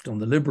left, on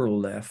the liberal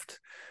left,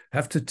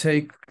 have to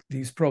take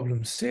these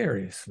problems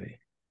seriously.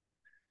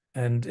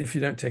 And if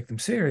you don't take them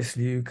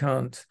seriously, you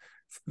can't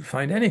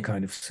find any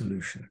kind of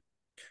solution.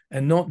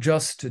 And not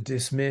just to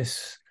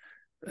dismiss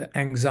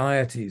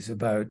anxieties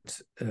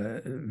about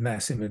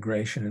mass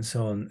immigration and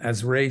so on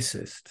as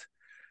racist.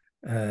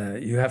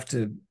 You have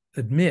to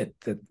admit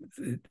that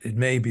it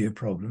may be a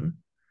problem,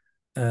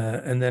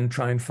 and then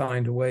try and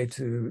find a way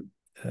to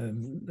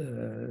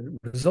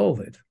resolve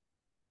it.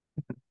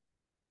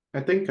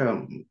 I think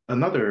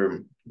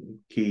another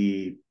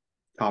key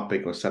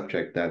topic or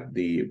subject that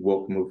the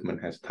woke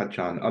movement has touched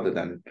on, other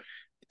than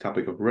the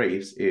topic of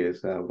race,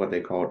 is what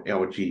they call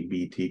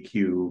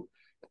LGBTQ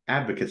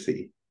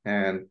advocacy.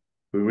 And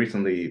we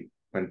recently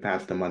went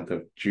past the month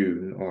of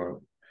June,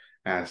 or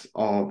as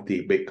all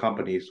the big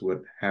companies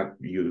would have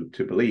you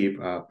to believe,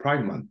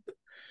 Pride Month,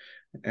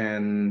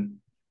 and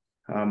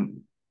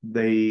um,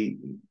 they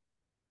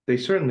they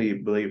certainly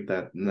believe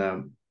that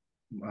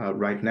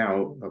right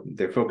now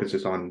their focus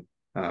is on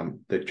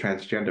the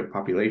transgender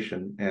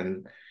population,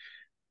 and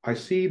I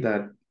see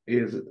that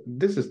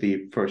this is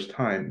the first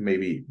time,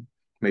 maybe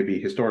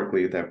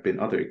historically there have been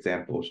other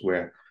examples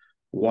where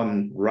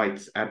one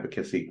rights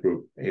advocacy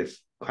group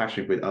is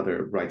clashing with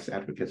other rights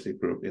advocacy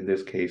group. In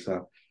this case,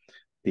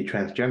 the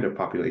transgender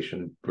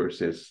population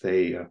versus,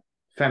 say,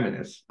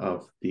 feminists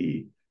of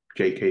the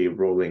J.K.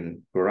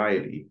 Rowling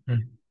variety.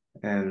 Mm.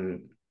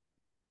 And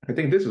I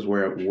think this is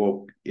where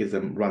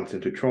wokeism runs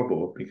into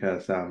trouble,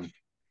 because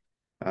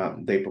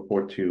they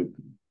purport to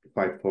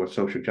fight for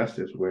social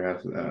justice,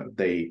 whereas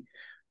they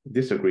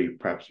disagree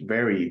perhaps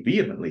very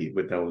vehemently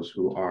with those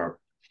who are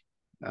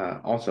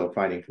also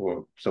fighting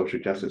for social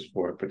justice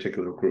for a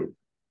particular group.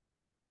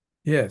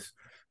 Yes,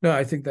 no,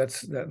 I think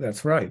that's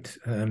right.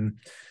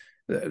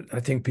 I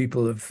think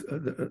people of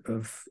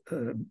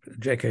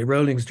J.K.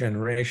 Rowling's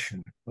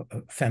generation,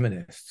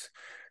 feminists,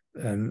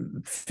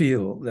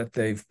 feel that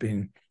they've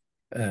been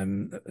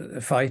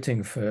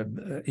fighting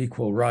for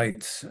equal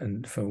rights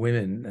and for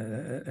women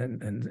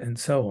and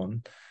so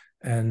on,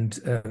 and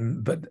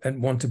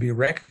want to be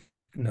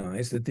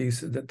recognized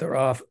that there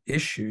are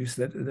issues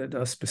that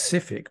are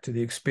specific to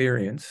the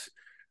experience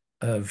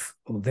of,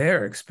 or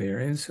their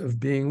experience of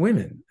being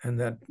women, and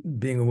that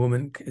being a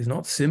woman is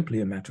not simply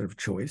a matter of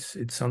choice.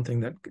 It's something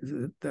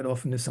that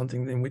often is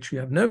something in which you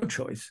have no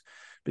choice,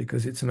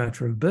 because it's a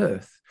matter of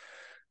birth.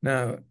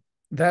 Now,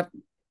 that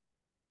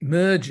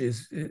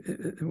merges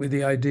with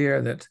the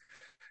idea that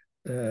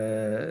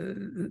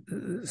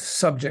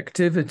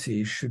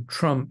subjectivity should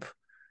trump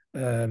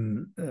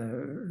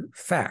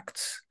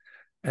facts,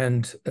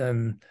 and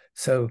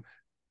so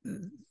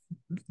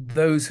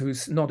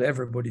not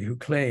everybody who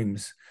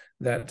claims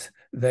that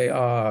they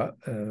are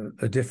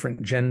a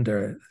different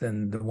gender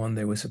than the one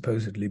they were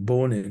supposedly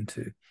born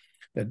into,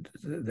 that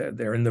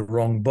they're in the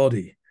wrong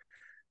body.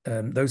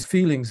 Those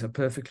feelings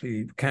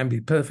can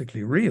be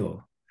perfectly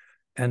real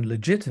and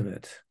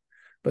legitimate,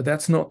 but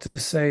that's not to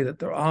say that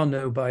there are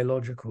no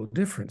biological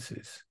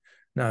differences.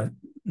 Now,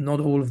 not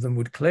all of them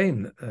would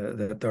claim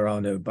that there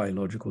are no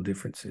biological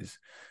differences,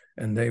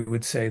 and they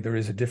would say there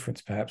is a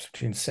difference perhaps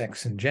between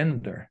sex and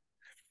gender.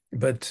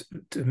 But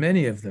to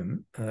many of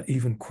them,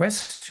 even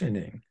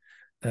questioning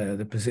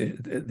the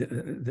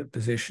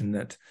position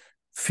that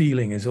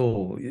feeling is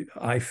all,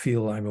 I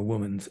feel I'm a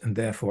woman and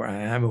therefore I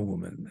am a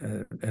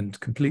woman, and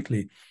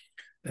completely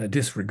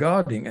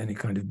disregarding any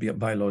kind of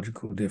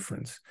biological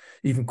difference,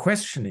 even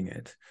questioning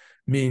it,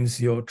 means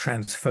you're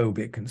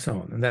transphobic and so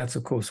on. And that's,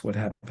 of course, what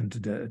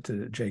happened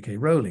to J.K.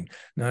 Rowling.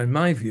 Now, in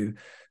my view,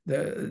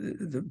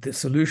 the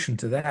solution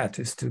to that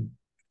is to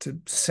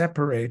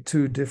separate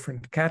two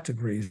different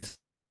categories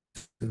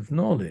of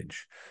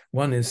knowledge.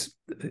 One is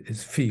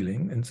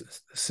feeling and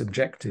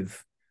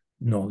subjective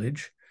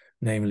knowledge,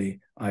 namely,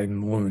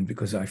 I'm a woman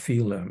because I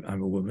feel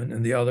I'm a woman,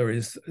 and the other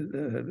is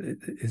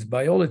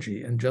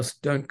biology. And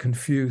just don't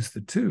confuse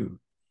the two.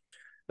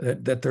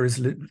 That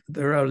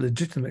there are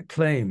legitimate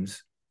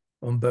claims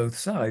on both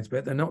sides,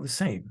 but they're not the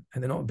same,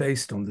 and they're not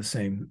based on the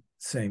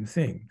same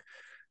thing.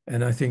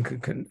 And I think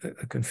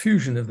a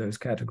confusion of those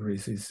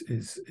categories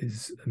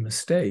is a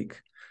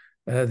mistake.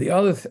 The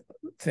other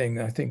thing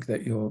I think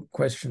that your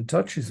question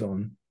touches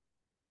on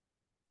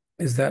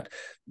is that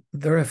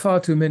there are far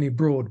too many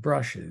broad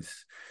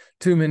brushes.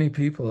 Too many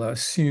people are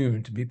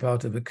assumed to be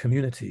part of a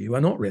community who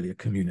are not really a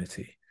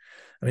community.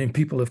 I mean,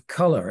 people of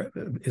color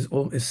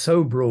is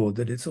so broad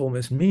that it's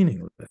almost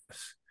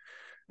meaningless.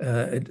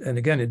 And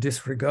again, it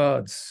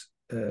disregards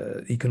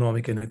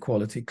economic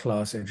inequality,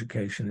 class,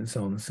 education, and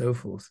so on and so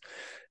forth.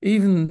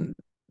 Even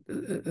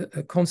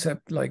a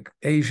concept like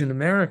Asian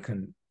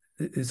American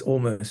is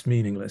almost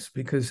meaningless,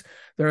 because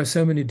there are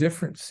so many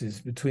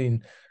differences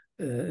between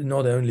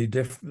not only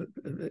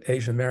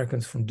Asian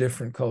Americans from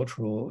different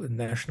cultural and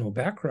national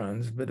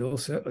backgrounds, but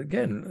also,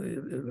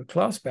 again,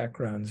 class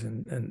backgrounds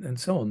and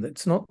so on.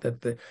 It's not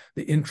that the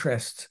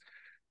interests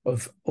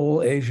of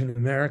all Asian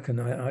American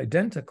are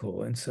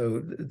identical. And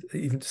so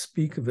even to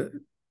speak of it,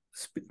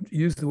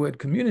 use the word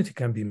community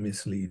can be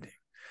misleading.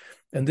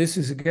 And this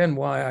is, again,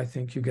 why I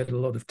think you get a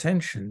lot of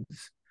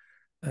tensions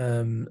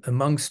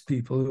amongst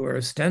people who are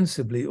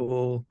ostensibly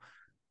all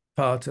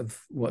part of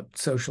what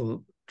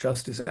social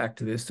justice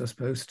activists are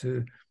supposed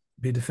to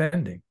be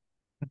defending.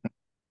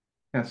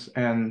 Yes,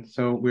 and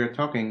so we're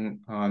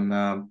talking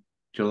on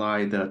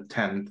July the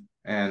 10th,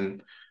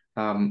 and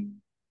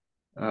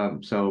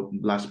so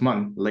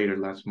later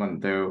last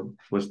month, there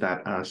was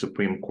that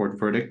Supreme Court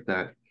verdict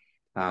that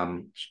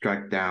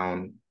struck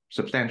down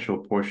substantial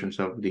portions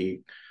of the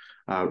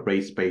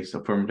race-based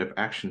affirmative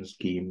action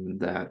scheme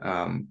that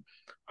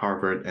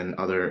Harvard and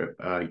other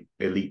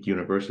elite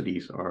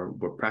universities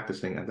were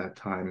practicing at that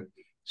time,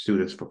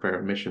 Students for Fair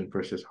Admission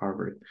versus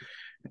Harvard.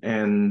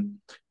 And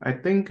I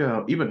think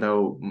even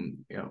though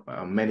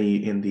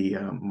many in the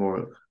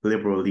more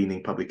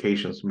liberal-leaning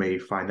publications may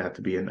find that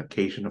to be an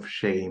occasion of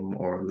shame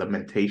or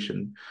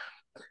lamentation,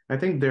 I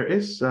think there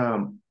is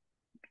a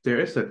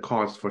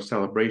cause for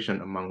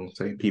celebration among,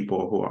 say,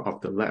 people who are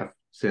of the left,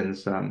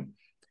 since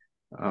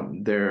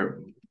they're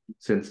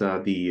since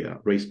the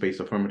race-based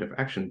affirmative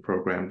action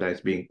program that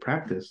is being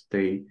practiced,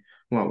 they,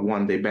 well,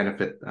 one, they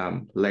benefit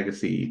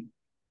legacy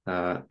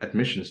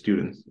admission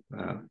students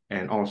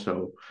and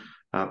also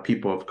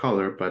people of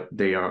color, but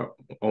they are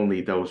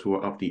only those who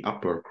are of the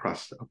upper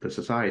crust of the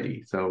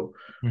society. So,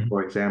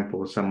 for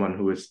example, someone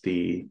who is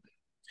the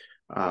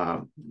uh,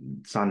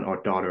 son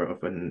or daughter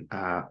of an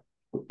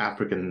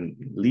African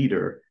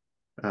leader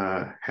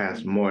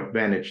has more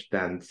advantage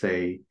than,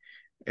 say,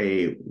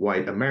 a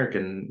white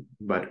American,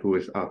 but who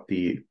is of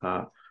the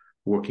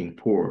working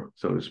poor,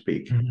 so to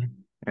speak.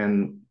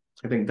 And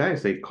I think that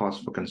is a cause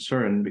for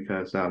concern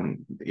because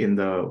in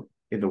the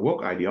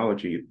woke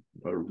ideology,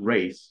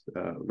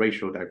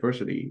 racial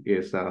diversity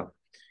is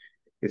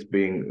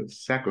being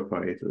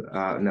sacrificed,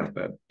 no,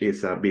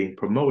 is being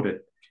promoted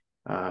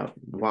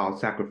while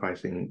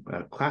sacrificing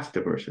class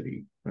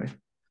diversity, right?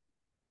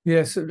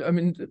 Yes, I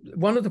mean,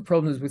 one of the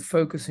problems with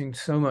focusing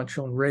so much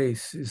on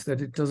race is that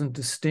it doesn't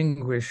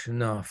distinguish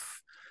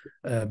enough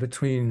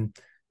between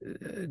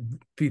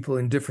people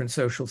in different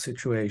social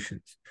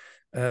situations.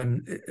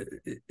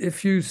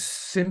 If you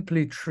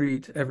simply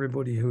treat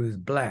everybody who is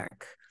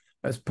Black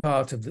as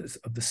part of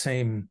the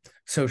same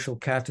social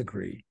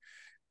category,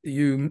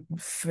 you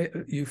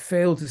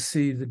fail to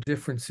see the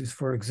differences,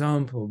 for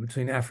example,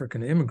 between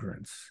African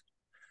immigrants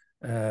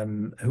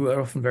who are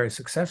often very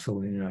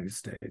successful in the United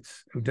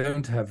States, who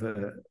don't have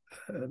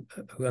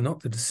who are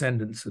not the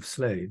descendants of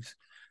slaves,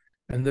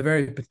 and the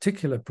very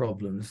particular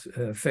problems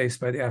faced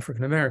by the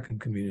African American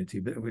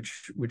community, but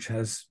which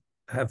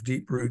have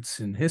deep roots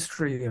in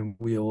history, and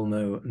we all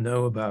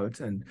know about,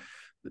 and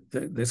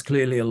there's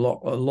clearly a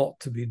lot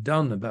to be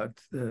done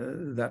about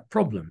that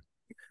problem,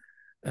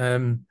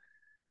 and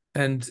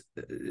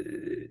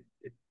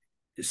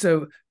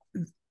so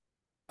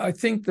I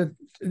think that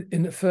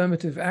in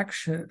affirmative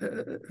action,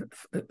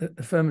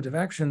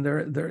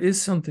 there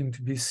is something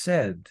to be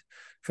said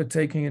for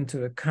taking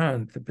into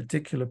account the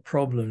particular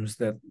problems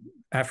that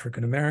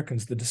African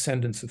Americans, the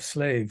descendants of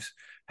slaves,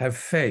 have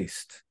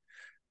faced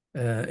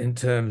in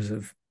terms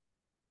of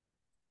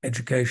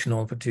educational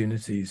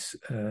opportunities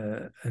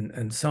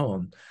and so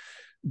on.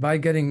 By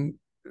getting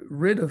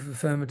rid of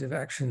affirmative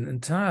action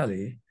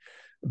entirely,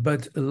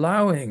 but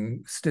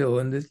allowing still,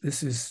 and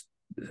this is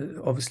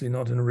obviously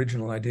not an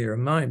original idea of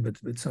mine, but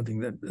it's something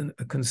that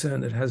a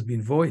concern that has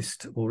been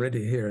voiced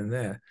already here and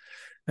there,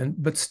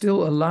 but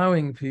still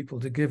allowing people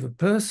to give a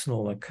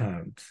personal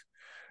account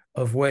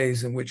of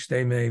ways in which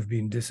they may have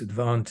been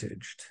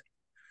disadvantaged,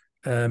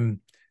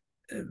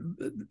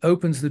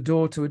 opens the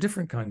door to a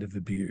different kind of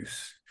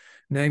abuse,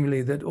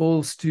 namely that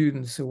all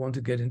students who want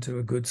to get into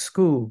a good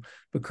school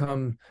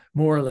become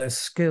more or less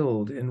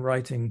skilled in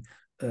writing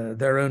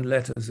their own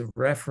letters of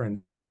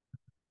reference,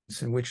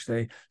 in which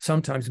they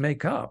sometimes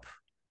make up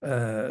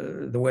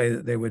the way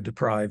that they were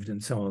deprived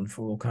and so on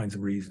for all kinds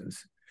of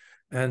reasons.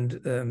 And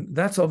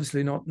that's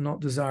obviously not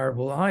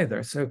desirable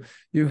either. So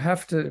you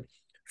have to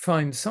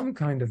find some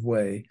kind of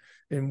way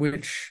in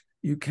which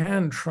you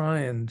can try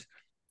and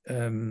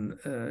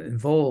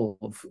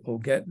involve or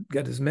get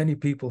as many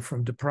people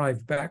from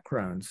deprived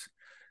backgrounds,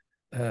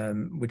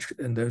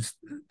 and those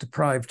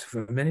deprived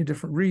for many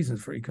different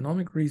reasons, for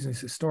economic reasons,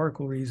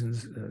 historical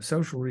reasons,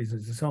 social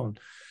reasons, and so on,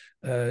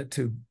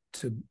 to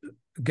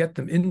get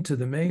them into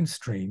the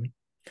mainstream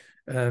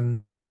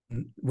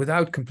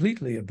without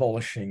completely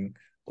abolishing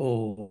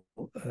all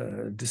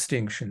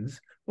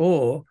distinctions,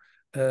 or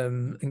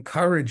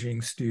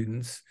encouraging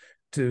students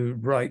to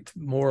write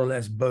more or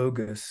less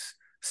bogus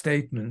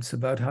statements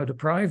about how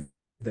deprived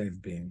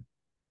they've been.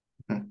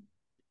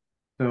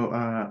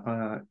 So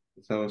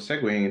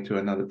segueing into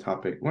another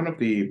topic, one of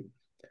the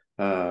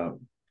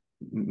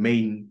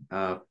main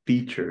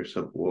features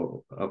of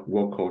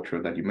woke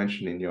culture that you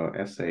mentioned in your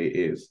essay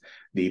is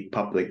the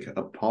public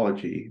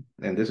apology,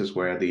 and this is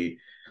where the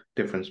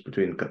difference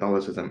between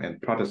Catholicism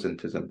and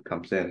Protestantism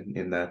comes in.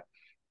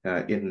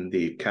 In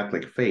the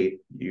Catholic faith,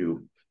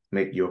 you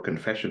make your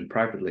confession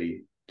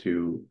privately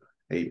to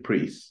a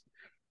priest.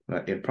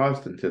 In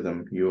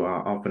Protestantism, you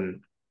are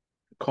often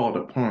called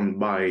upon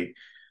by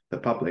the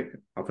public,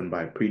 often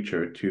by a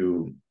preacher,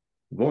 to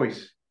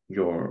voice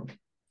your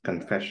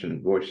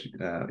confession, voice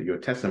your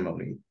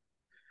testimony.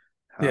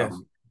 Yes.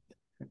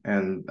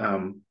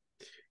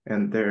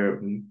 And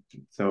there,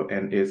 so,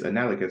 and is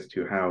analogous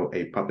to how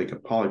a public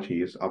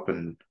apology is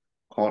often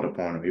called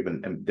upon or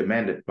even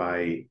demanded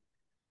by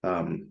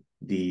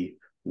the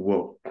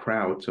woke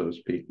crowd, so to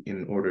speak,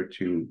 in order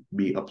to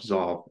be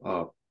absolved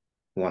of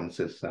one's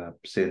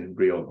sin,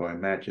 real or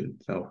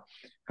imagined. So,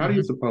 how do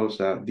you suppose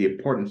the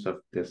importance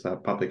of this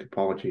public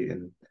apology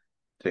in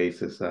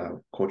today's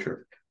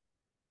culture?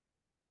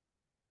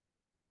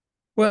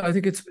 Well, I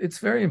think it's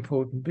very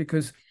important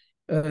because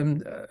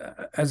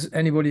as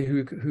anybody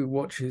who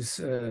watches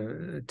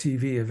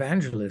TV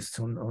evangelists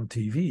on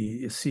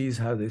TV sees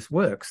how this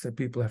works, that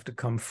people have to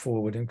come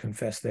forward and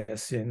confess their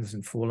sins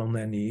and fall on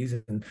their knees,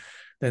 and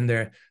then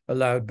they're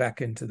allowed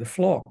back into the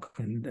flock,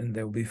 and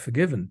they'll be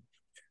forgiven.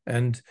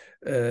 And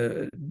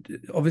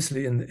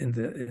obviously, in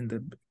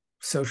the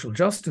social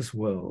justice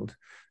world,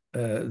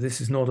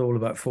 this is not all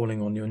about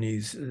falling on your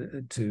knees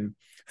to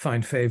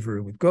find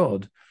favor with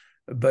God,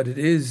 but it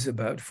is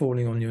about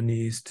falling on your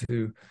knees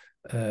to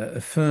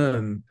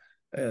affirm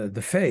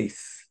the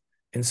faith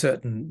in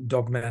certain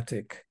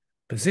dogmatic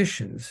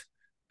positions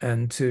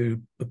and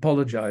to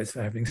apologize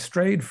for having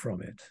strayed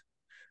from it.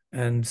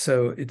 And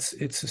so it's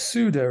a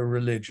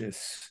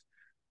pseudo-religious,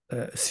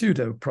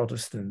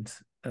 pseudo-Protestant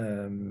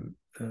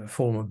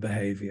form of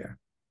behavior.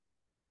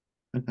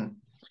 Mm-hmm.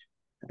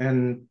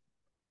 And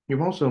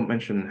you've also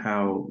mentioned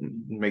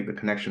make the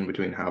connection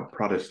between how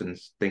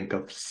Protestants think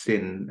of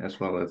sin as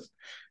well as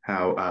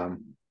how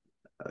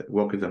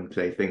wokeism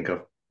today think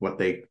of what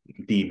they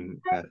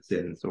deem as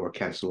sins or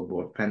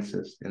cancelable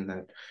offenses. In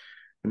that,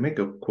 you make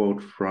a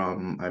quote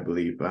from, I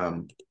believe,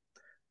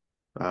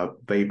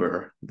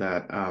 Weber,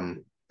 that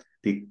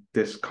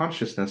this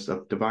consciousness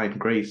of divine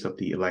grace of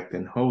the elect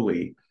and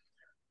holy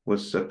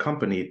was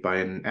accompanied by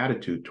an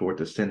attitude toward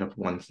the sin of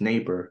one's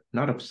neighbor,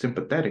 not of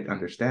sympathetic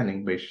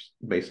understanding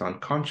based on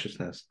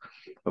consciousness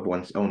of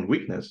one's own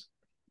weakness,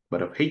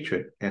 but of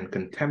hatred and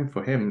contempt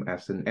for him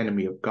as an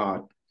enemy of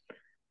God,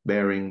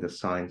 bearing the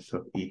signs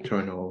of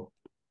eternal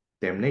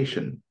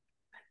damnation.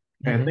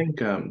 And I think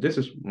this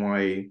is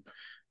why,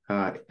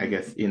 I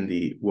guess, in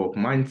the woke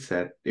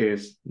mindset,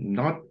 it's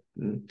not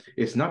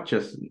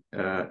just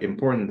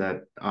important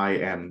that I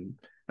am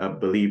a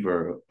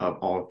believer of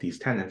all of these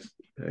tenets.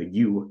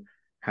 You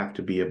have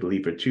to be a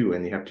believer too,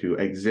 and you have to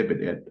exhibit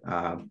it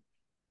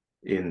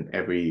in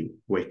every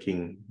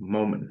waking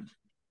moment.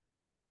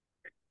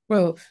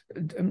 Well,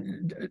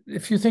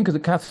 if you think of the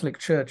Catholic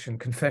Church and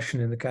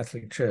confession in the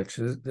Catholic Church,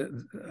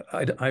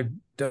 I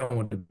don't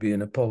want to be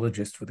an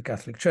apologist for the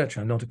Catholic Church.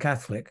 I'm not a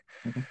Catholic.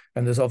 Mm-hmm.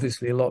 And there's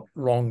obviously a lot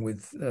wrong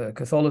with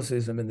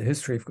Catholicism and the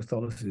history of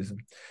Catholicism.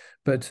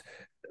 But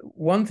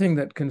one thing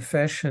that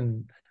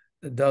confession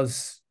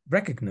does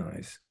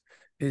recognize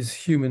is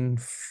human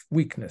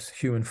weakness,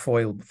 human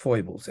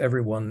foibles.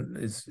 Everyone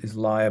is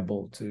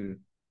liable to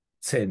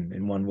sin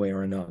in one way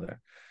or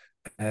another.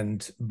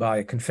 And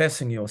by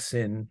confessing your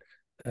sin,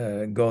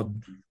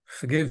 God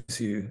forgives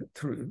you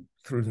through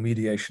the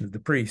mediation of the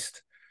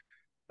priest.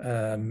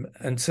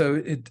 And so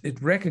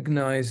it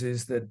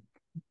recognizes that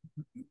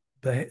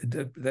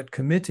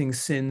committing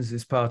sins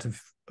is part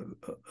of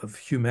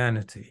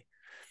humanity.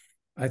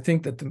 I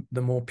think that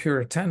the more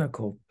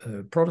puritanical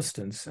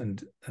Protestants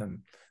and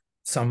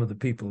some of the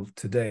people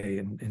today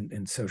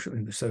in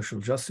the social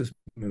justice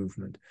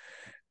movement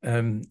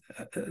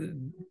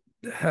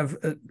have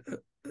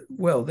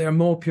well, they're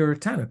more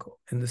puritanical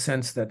in the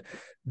sense that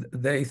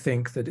they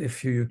think that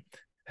if you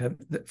have,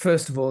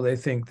 first of all, they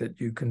think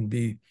that you can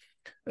be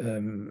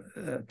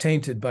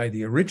tainted by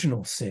the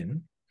original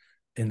sin,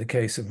 in the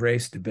case of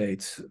race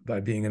debates, by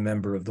being a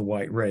member of the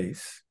white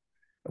race,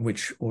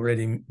 which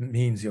already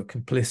means you're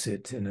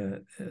complicit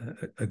in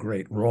a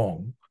great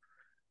wrong.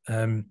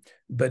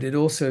 But it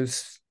also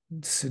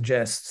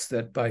suggests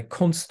that by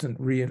constant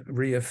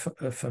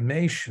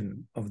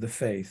reaffirmation of the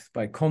faith,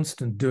 by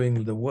constant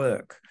doing the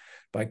work,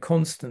 by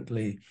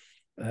constantly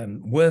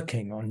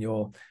working on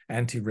your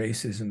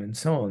anti-racism and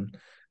so on,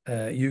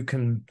 you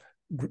can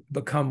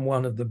become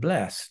one of the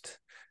blessed.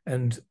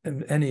 And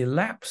any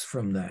lapse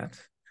from that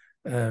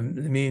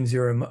means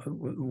you're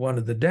one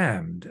of the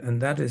damned.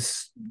 And that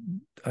is,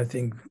 I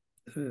think,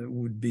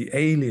 would be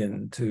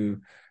alien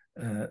to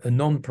a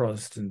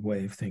non-Protestant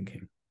way of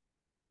thinking.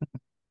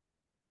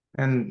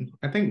 And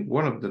I think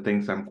one of the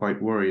things I'm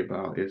quite worried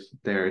about is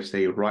there is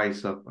a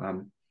rise of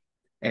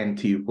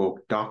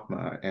anti-woke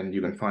dogma, and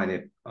you can find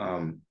it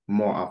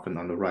more often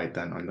on the right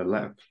than on the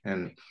left.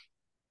 And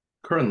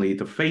currently,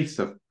 the face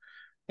of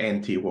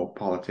anti-woke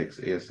politics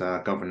is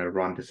Governor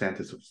Ron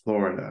DeSantis of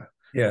Florida.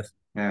 Yes,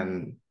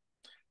 and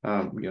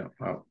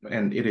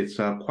and it is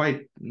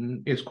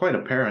quite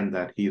apparent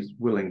that he's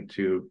willing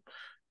to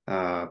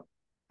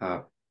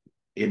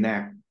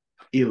enact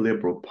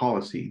illiberal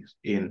policies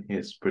in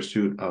his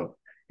pursuit of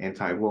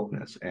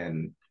anti-wokeness,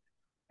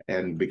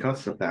 and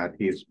because of that,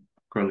 he's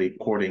currently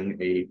courting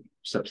a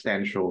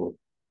substantial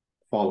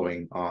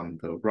following on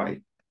the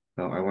right.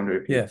 So I wonder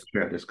if you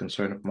share this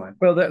concern of mine.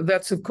 Well,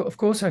 that's of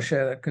course I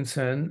share that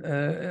concern,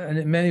 and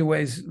in many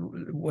ways,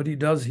 what he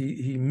does,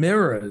 he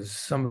mirrors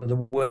some of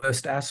the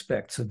worst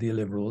aspects of the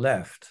illiberal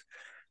left,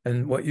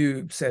 and what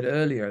you said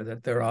earlier,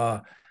 that there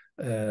are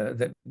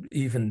that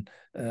even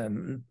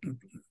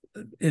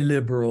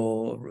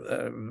illiberal,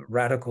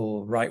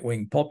 radical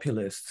right-wing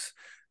populists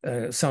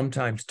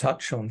sometimes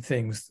touch on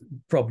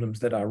problems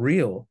that are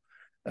real.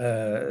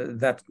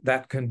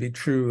 That can be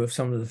true of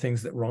some of the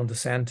things that Ron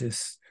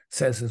DeSantis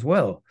says as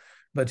well.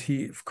 But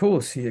of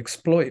course, he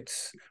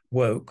exploits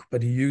woke,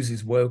 but he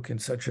uses woke in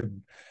such a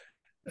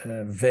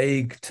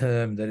vague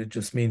term that it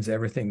just means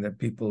everything that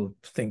people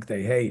think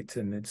they hate,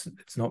 and it's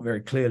not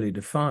very clearly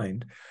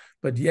defined.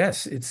 But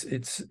yes, it's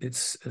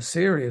a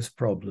serious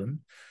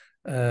problem.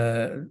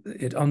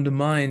 It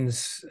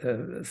undermines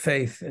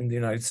faith in the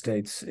United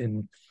States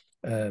in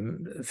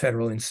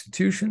federal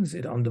institutions.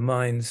 It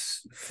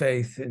undermines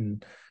faith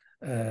in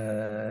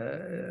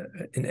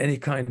any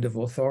kind of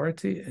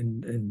authority,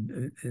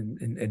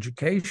 in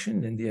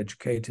education, in the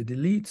educated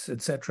elites,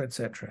 etc.,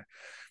 etc.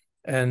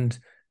 And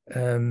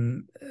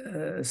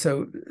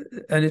so,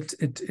 and it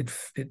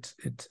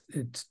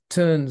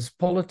turns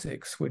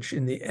politics, which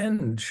in the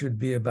end should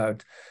be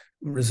about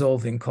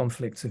resolving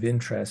conflicts of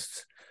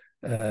interests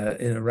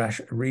in a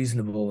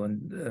reasonable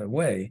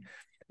way.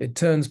 It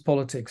turns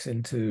politics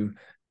into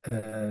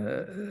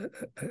a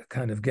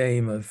kind of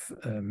game of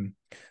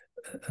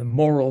a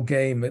moral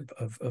game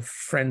of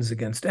friends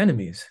against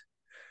enemies.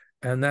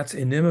 And that's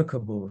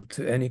inimical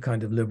to any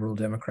kind of liberal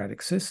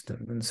democratic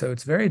system. And so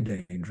it's very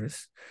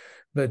dangerous.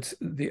 But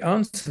the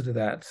answer to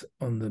that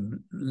on the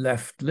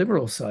left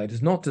liberal side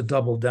is not to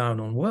double down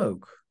on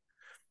woke.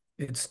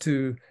 It's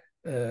to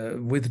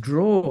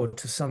withdraw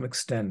to some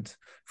extent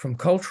from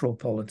cultural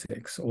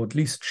politics, or at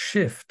least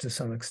shift to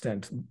some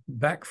extent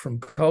back from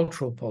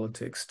cultural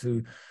politics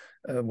to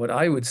what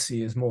I would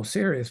see as more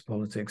serious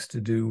politics to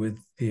do with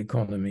the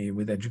economy,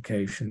 with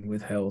education,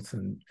 with health,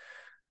 and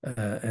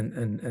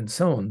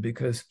so on.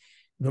 Because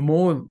the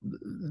more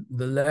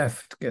the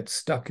left gets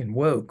stuck in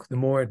woke, the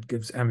more it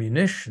gives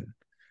ammunition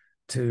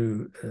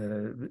to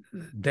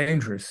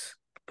dangerous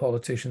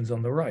politicians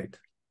on the right.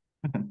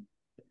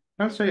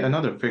 I'd say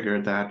another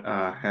figure that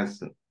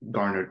has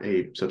garnered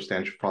a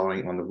substantial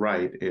following on the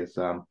right is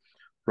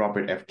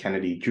Robert F.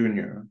 Kennedy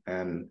Jr.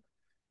 And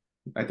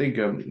I think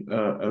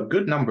a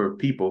good number of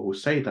people who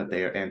say that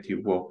they are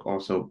anti-woke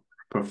also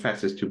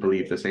professes to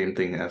believe the same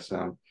thing as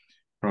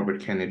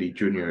Robert Kennedy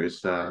Jr.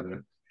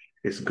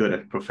 is good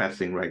at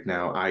professing right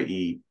now,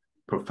 i.e.,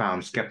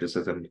 profound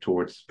skepticism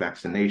towards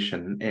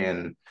vaccination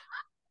and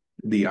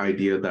the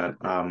idea that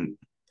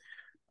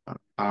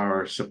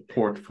our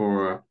support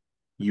for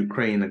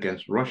Ukraine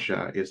against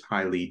Russia is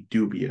highly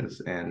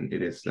dubious, and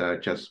it is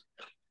just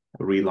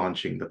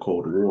relaunching the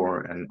Cold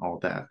War and all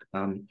that.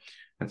 And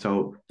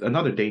so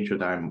another danger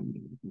that I'm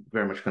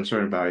very much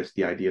concerned about is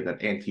the idea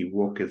that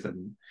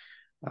anti-wokeism,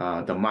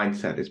 the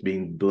mindset, is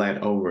being bled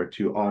over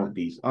to all of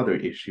these other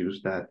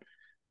issues that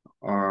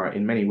are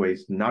in many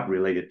ways not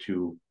related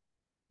to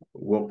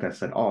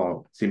wokeness at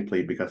all,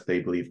 simply because they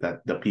believe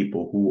that the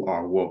people who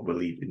are woke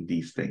believe in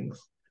these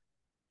things.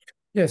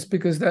 Yes,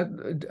 because that,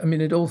 I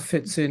mean, it all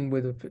fits in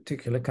with a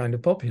particular kind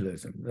of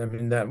populism. I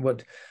mean, that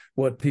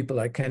what people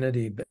like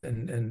Kennedy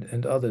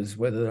and others,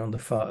 whether they're on the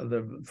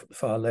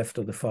far left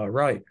or the far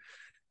right,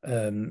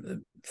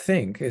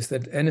 think is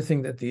that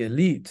anything that the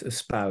elite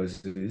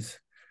espouses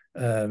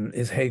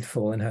is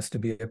hateful and has to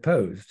be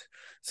opposed.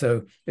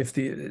 So if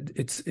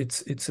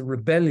it's a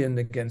rebellion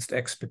against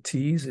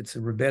expertise, it's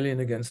a rebellion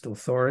against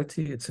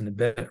authority, it's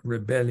a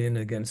rebellion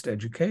against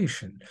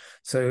education.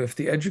 So if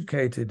the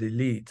educated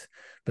elite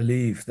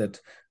believe that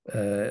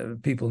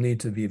people need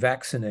to be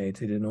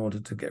vaccinated in order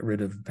to get rid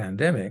of the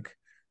pandemic,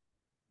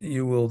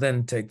 you will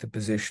then take the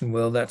position,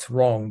 well, that's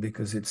wrong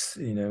because it's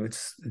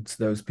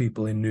those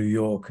people in New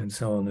York and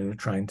so on who are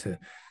trying to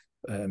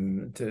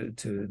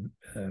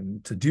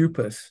dupe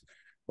us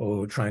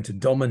or trying to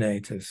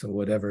dominate us or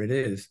whatever it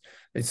is.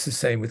 It's the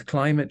same with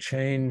climate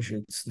change.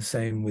 It's the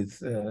same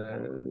with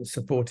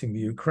supporting the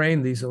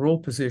Ukraine. These are all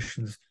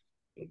positions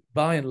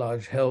by and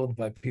large held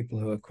by people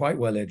who are quite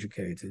well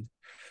educated.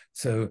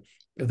 So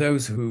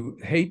those who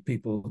hate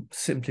people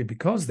simply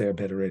because they're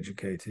better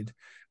educated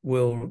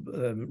will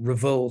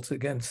revolt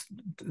against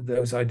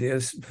those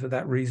ideas for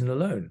that reason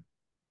alone.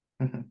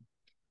 Mm-hmm.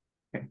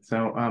 Okay.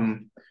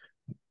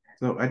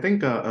 So I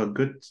think a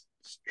good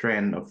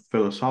strand of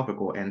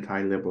philosophical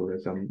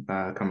anti-liberalism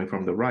coming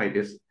from the right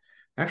is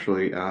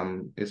actually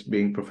is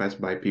being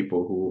professed by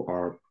people who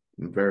are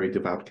very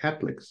devout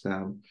Catholics.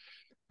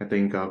 I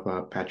think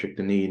of Patrick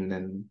Deneen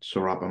and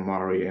Sohrab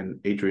Ahmari and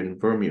Adrian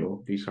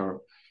Vermeule. These are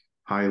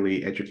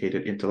highly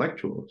educated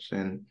intellectuals,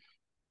 and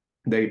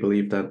they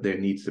believe that there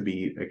needs to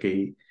be like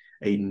a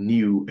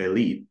new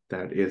elite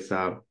that is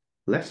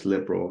less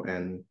liberal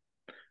and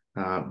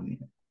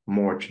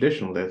more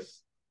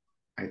traditionalist.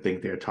 I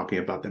think they're talking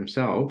about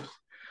themselves,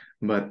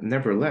 but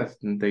nevertheless,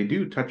 they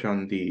do touch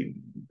on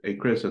a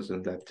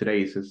criticism that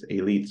today's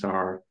elites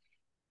are,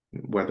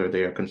 whether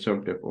they are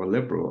conservative or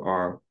liberal,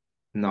 are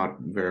not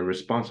very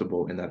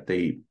responsible in that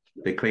they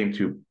claim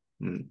to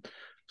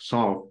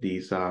solve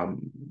these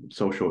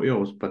social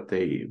ills, but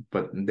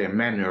their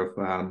manner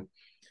of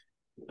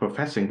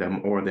professing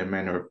them or their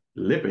manner of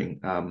living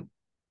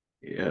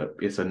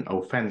is an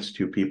offense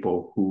to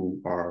people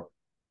who are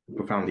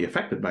profoundly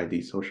affected by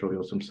these social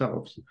ills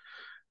themselves.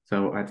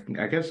 So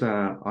I guess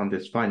on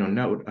this final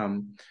note,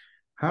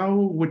 how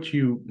would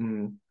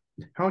you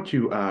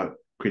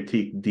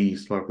critique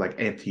these sort of like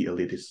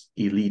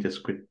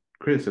elitist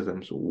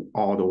criticisms,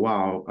 all the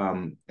while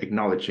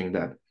acknowledging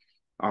that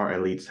our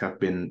elites have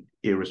been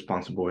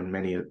irresponsible in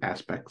many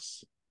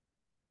aspects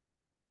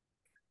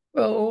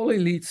Well, all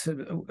elites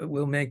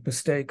will make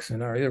mistakes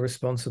and are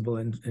irresponsible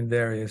in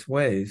various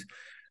ways.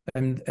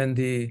 And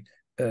the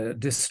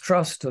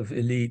distrust of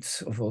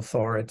elites, of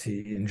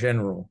authority in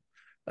general,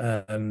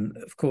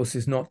 of course,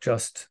 is not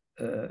just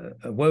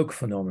a woke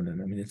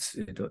phenomenon. I mean,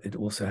 it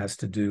also has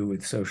to do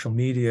with social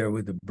media,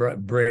 with the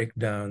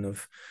breakdown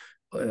of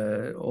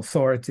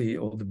authority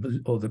or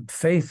the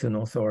faith in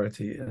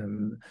authority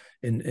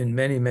in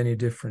many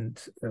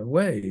different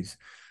ways.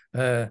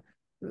 The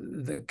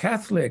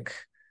Catholic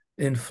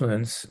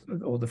influence,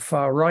 or the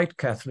far right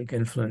Catholic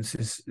influence,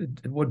 is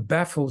what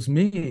baffles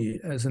me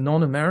as a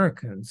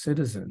non-American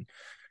citizen.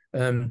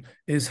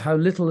 Is how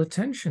little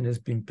attention has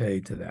been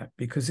paid to that,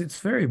 because it's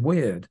very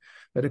weird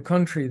that a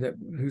country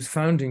whose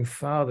founding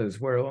fathers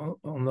were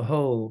on the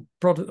whole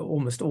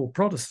almost all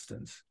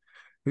Protestants,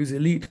 whose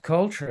elite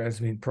culture has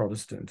been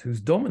Protestant,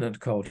 whose dominant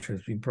culture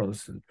has been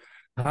Protestant,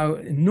 how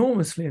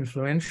enormously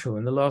influential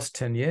in the last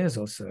 10 years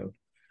or so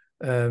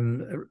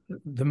the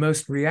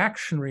most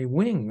reactionary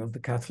wing of the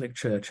Catholic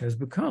Church has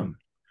become.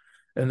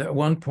 And at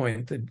one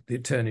point, the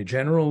Attorney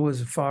General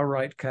was a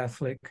far-right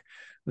Catholic.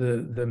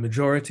 The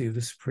majority of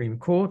the Supreme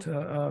Court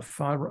are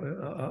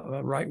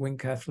right-wing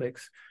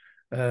Catholics,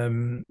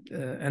 and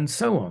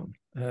so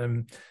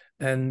on.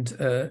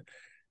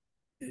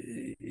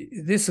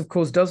 This, of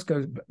course, does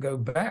go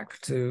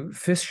back to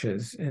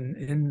fissures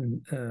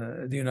in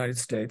the United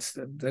States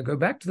that go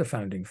back to the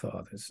founding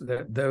fathers.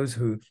 There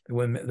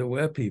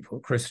were people,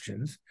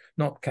 Christians,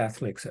 not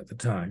Catholics at the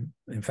time.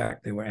 In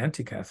fact, they were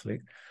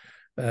anti-Catholic,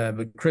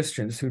 but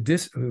Christians who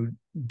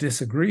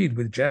disagreed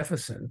with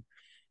Jefferson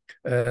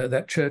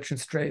that church and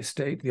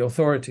state, the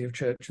authority of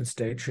church and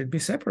state, should be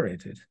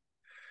separated.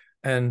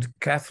 And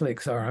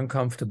Catholics are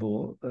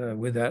uncomfortable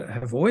with that,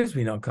 have always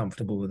been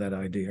uncomfortable with that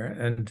idea.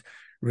 And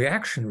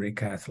reactionary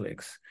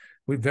Catholics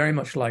would very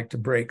much like to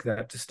break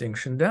that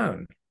distinction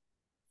down.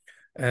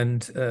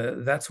 And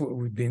that's what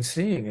we've been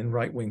seeing in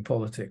right-wing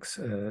politics.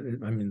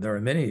 I mean, there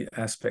are many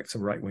aspects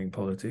of right-wing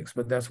politics,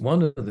 but that's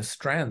one of the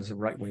strands of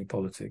right-wing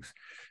politics,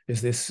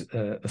 is this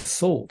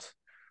assault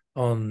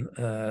on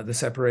the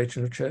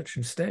separation of church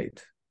and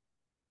state.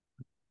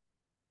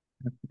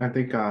 I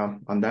think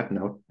on that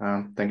note,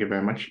 thank you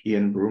very much,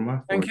 Ian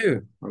Buruma. Thank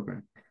you.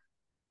 Program.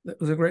 That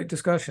was a great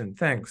discussion.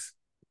 Thanks.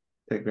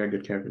 Take very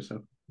good care of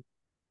yourself.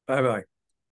 Bye-bye.